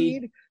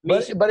Rousey,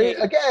 but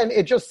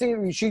it just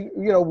seemed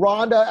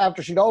Ronda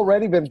after she'd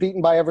already been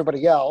beaten by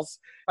everybody else.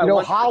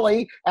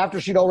 Holly after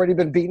she'd already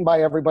been beaten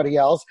by everybody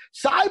else.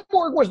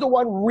 Cyborg was the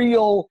one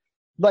real.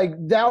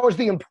 That was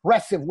the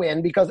impressive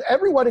win because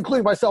everyone,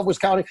 including myself,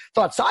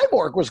 thought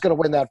Cyborg was going to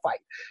win that fight.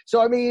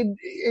 So,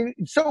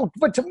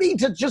 but to me,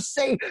 to just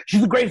say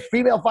she's the greatest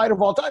female fighter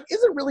of all time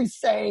isn't really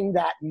saying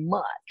that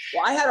much.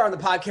 Well, I had her on the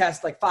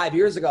podcast 5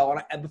 years ago,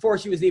 and before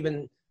she was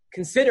even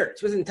considered.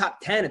 She was in the top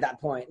 10 at that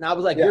point. And I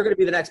was like, you're going to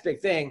be the next big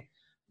thing.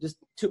 Just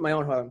toot my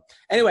own horn.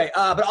 Anyway,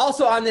 but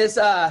also on this.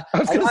 I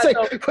was going to say,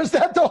 was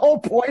that the whole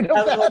point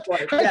of that?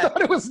 I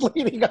thought it was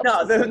leading up.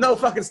 No, there's no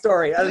fucking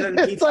story other than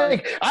it's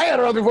like, I had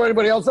her on before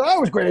anybody else, and I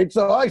was great,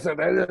 so I said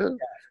that. Yeah.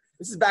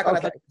 This is back when I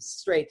thought it was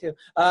straight, too.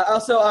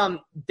 Also,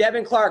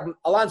 Devin Clark,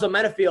 Alonzo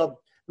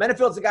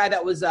Menifield's a guy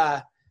that was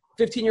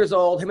 15 years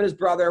old. Him and his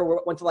brother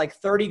went to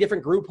 30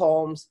 different group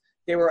homes.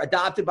 They were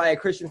adopted by a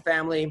Christian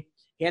family.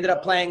 He ended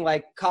up playing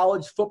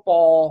college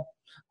football,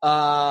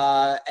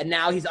 and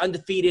now he's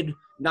undefeated,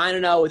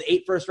 9-0 with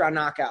 8 first-round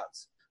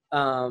knockouts.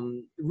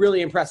 Really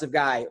impressive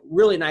guy.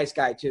 Really nice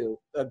guy, too.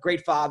 A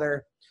great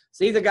father.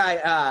 So he's a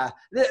guy.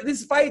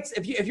 These fights,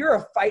 if you're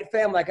a fight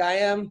fan like I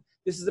am,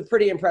 this is a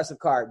pretty impressive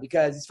card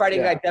because he's fighting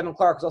a guy, Devin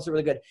Clark, who's also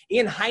really good.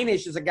 Ian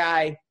Heinisch is a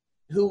guy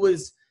who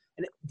was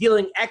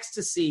dealing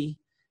ecstasy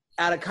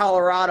out of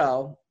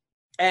Colorado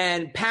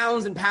and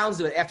pounds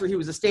of it after he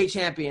was a state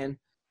champion,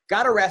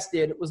 got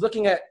arrested, was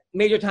looking at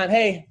major time.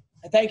 Hey,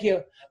 thank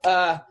you.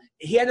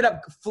 He ended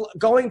up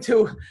going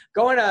to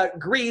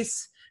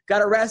Greece,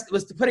 got arrested,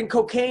 was putting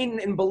cocaine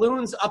in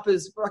balloons up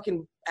his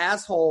fucking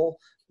asshole,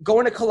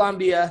 going to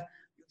Colombia,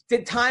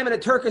 did time in a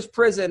Turkish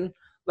prison,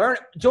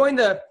 joined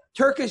the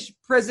Turkish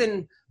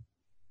prison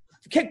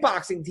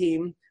kickboxing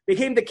team,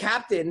 became the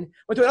captain,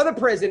 went to another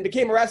prison,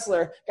 became a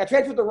wrestler, got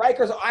transferred to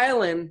Rikers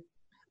Island,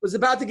 was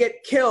about to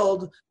get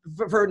killed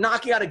for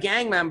knocking out a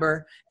gang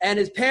member, and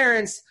his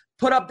parents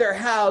put up their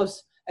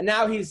house, and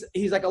now he's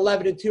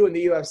 11-2 in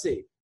the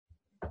UFC.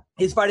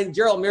 He's fighting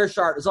Gerald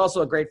Mearshart, who's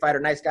also a great fighter,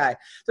 nice guy.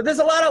 So there's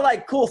a lot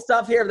of cool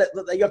stuff here that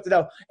you have to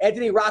know.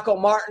 Anthony Rocco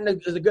Martin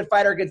is a good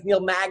fighter against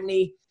Neil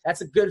Magny.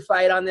 That's a good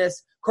fight on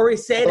this. Corey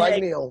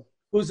Sandhagen,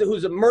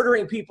 who's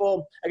murdering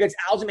people against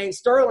Aljamain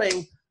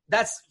Sterling.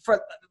 That's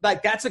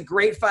a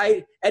great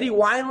fight. Eddie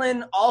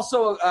Wineland,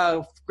 also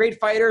a great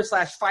fighter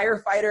 /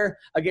 firefighter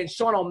against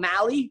Sean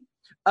O'Malley,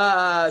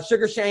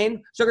 Sugar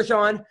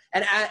Sean,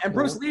 and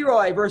Bruce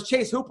Leroy versus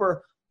Chase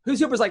Hooper.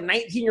 Hooper's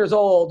 19 years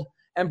old,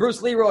 and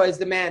Bruce Leroy is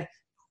the man.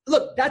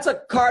 Look, that's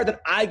a card that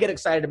I get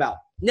excited about.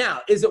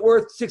 Now, is it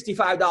worth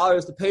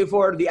 $65 to pay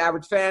for to the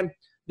average fan?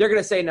 They're going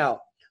to say no.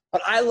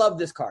 But I love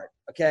this card,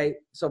 okay?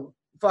 So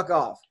fuck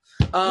off.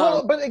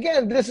 Well, but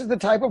again, this is the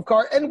type of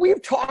car, and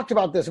we've talked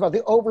about this, about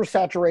the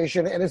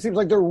oversaturation, and it seems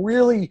like they're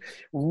really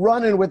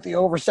running with the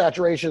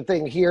oversaturation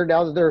thing here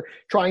now that they're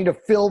trying to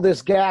fill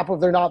this gap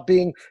of there not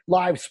being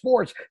live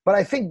sports. But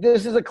I think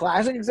this is a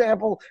classic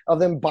example of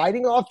them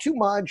biting off too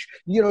much.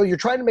 You know, you're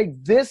trying to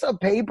make this a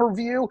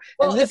pay-per-view,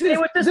 and this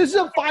is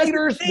a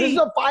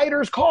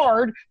fighter's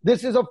card.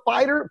 This is a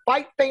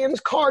fight fan's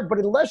card, but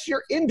unless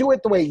you're into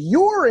it the way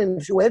you're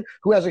into it,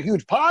 who has a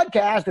huge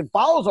podcast and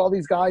follows all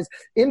these guys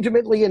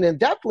intimately and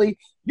in-depthly,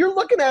 you're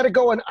looking at it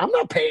going, I'm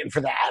not paying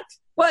for that.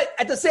 But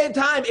at the same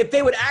time, if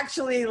they would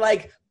actually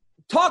like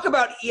talk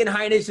about Ian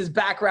Heinish's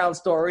background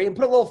story and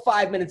put a little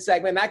 5-minute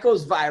segment that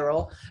goes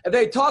viral, if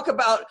they talk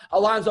about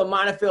Alonzo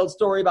Monafield's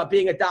story about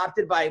being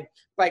adopted by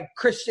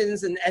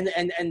Christians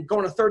and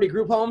going to 30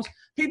 group homes,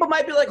 people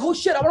might be like, oh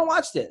shit, I want to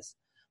watch this.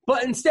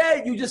 But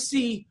instead, you just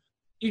see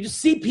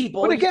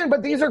people. But again,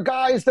 these are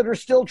guys that are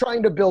still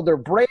trying to build their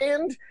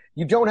brand.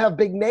 You don't have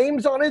big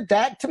names on it.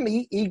 That to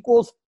me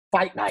equals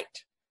fight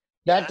night.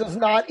 That does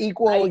not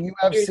equal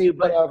UFC,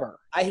 whatever.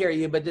 I hear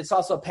you, but it's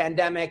also a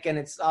pandemic, and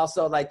it's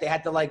also like they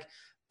had to like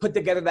put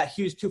together that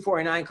huge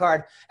 249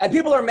 card. And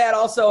people are mad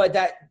also at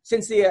that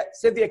Cynthia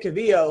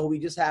Cavillo, who we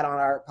just had on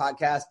our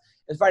podcast,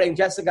 is fighting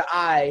Jessica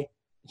Ai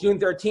June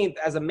 13th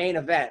as a main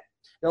event.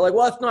 They're like,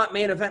 well, it's not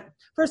main event.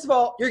 First of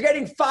all, you're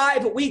getting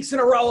 5 weeks in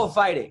a row of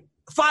fighting.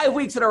 5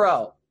 weeks in a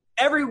row.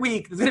 Every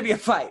week there's going to be a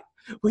fight.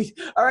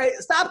 All right,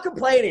 stop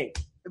complaining.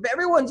 If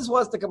everyone just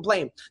wants to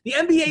complain. The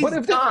NBA's But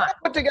if they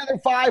put together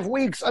 5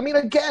 weeks, I mean,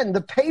 again,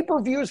 the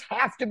pay-per-views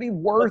have to be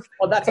worth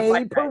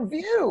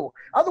pay-per-view.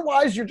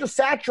 Otherwise, you're just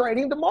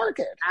saturating the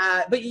market.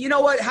 But you know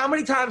what? How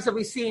many times have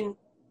we seen,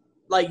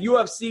 like,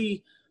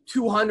 UFC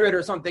 200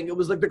 or something? It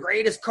was, like, the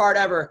greatest card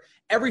ever.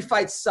 Every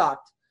fight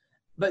sucked.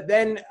 But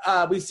then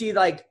we see,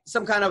 like,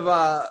 some kind of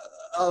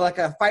like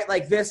a fight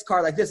like this,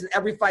 card like this, and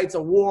every fight's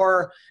a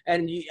war,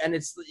 and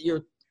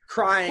you're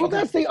crying. Well,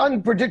 that's the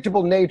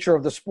unpredictable nature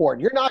of the sport.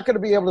 You're not going to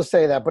be able to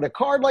say that, but a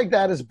card like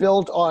that is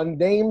built on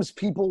names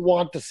people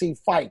want to see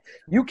fight.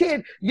 You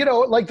can't,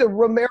 like the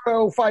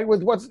Romero fight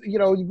with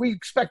we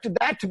expected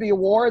that to be a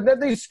war, and then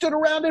they stood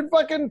around and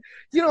fucking,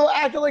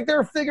 acted like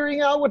they're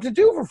figuring out what to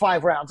do for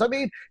 5 rounds. I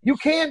mean, you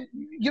can't,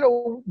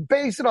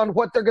 base it on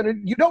what they're going to,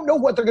 you don't know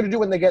what they're going to do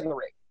when they get in the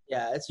ring.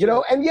 Yeah, it's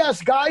true. And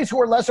yes, guys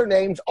who are lesser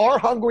names are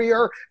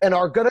hungrier and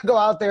are going to go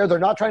out there. They're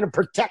not trying to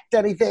protect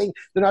anything.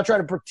 They're not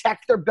trying to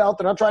protect their belt.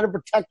 They're not trying to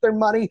protect their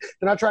money.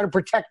 They're not trying to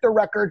protect their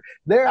record.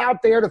 They're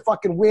out there to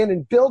fucking win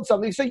and build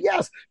something. So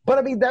yes,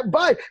 but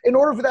in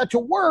order for that to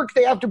work,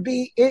 they have to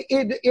be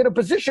in a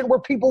position where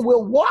people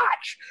will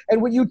watch.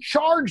 And when you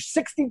charge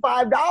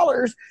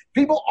 $65,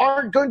 people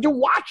aren't going to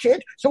watch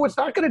it. So it's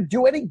not going to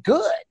do any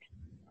good.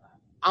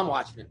 I'm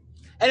watching it.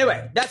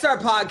 Anyway, that's our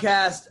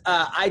podcast.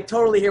 I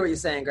totally hear what you're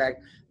saying, Greg.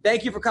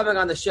 Thank you for coming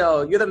on the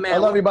show. You're the man. I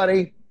love you,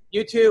 buddy.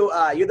 You too.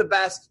 You're the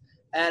best.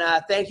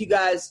 And thank you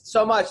guys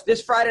so much.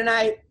 This Friday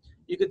night,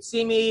 you could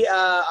see me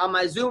on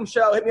my Zoom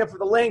show. Hit me up for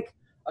the link.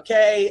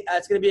 Okay,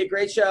 it's going to be a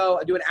great show.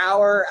 I do an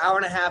hour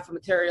and a half of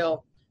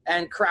material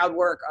and crowd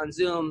work on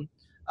Zoom.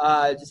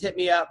 Just hit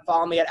me up.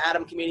 Follow me at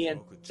Adam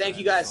Comedian. Thank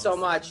you guys so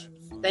much.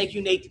 Thank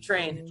you, Nate the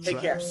Train. Take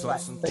care. Bye.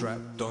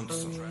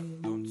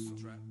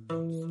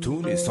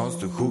 Түүний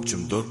сонсдог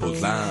хөгжим дур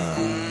булаан.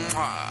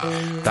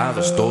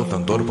 Даавар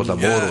дуудан дур булаа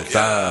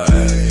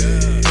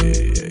мууруулаа.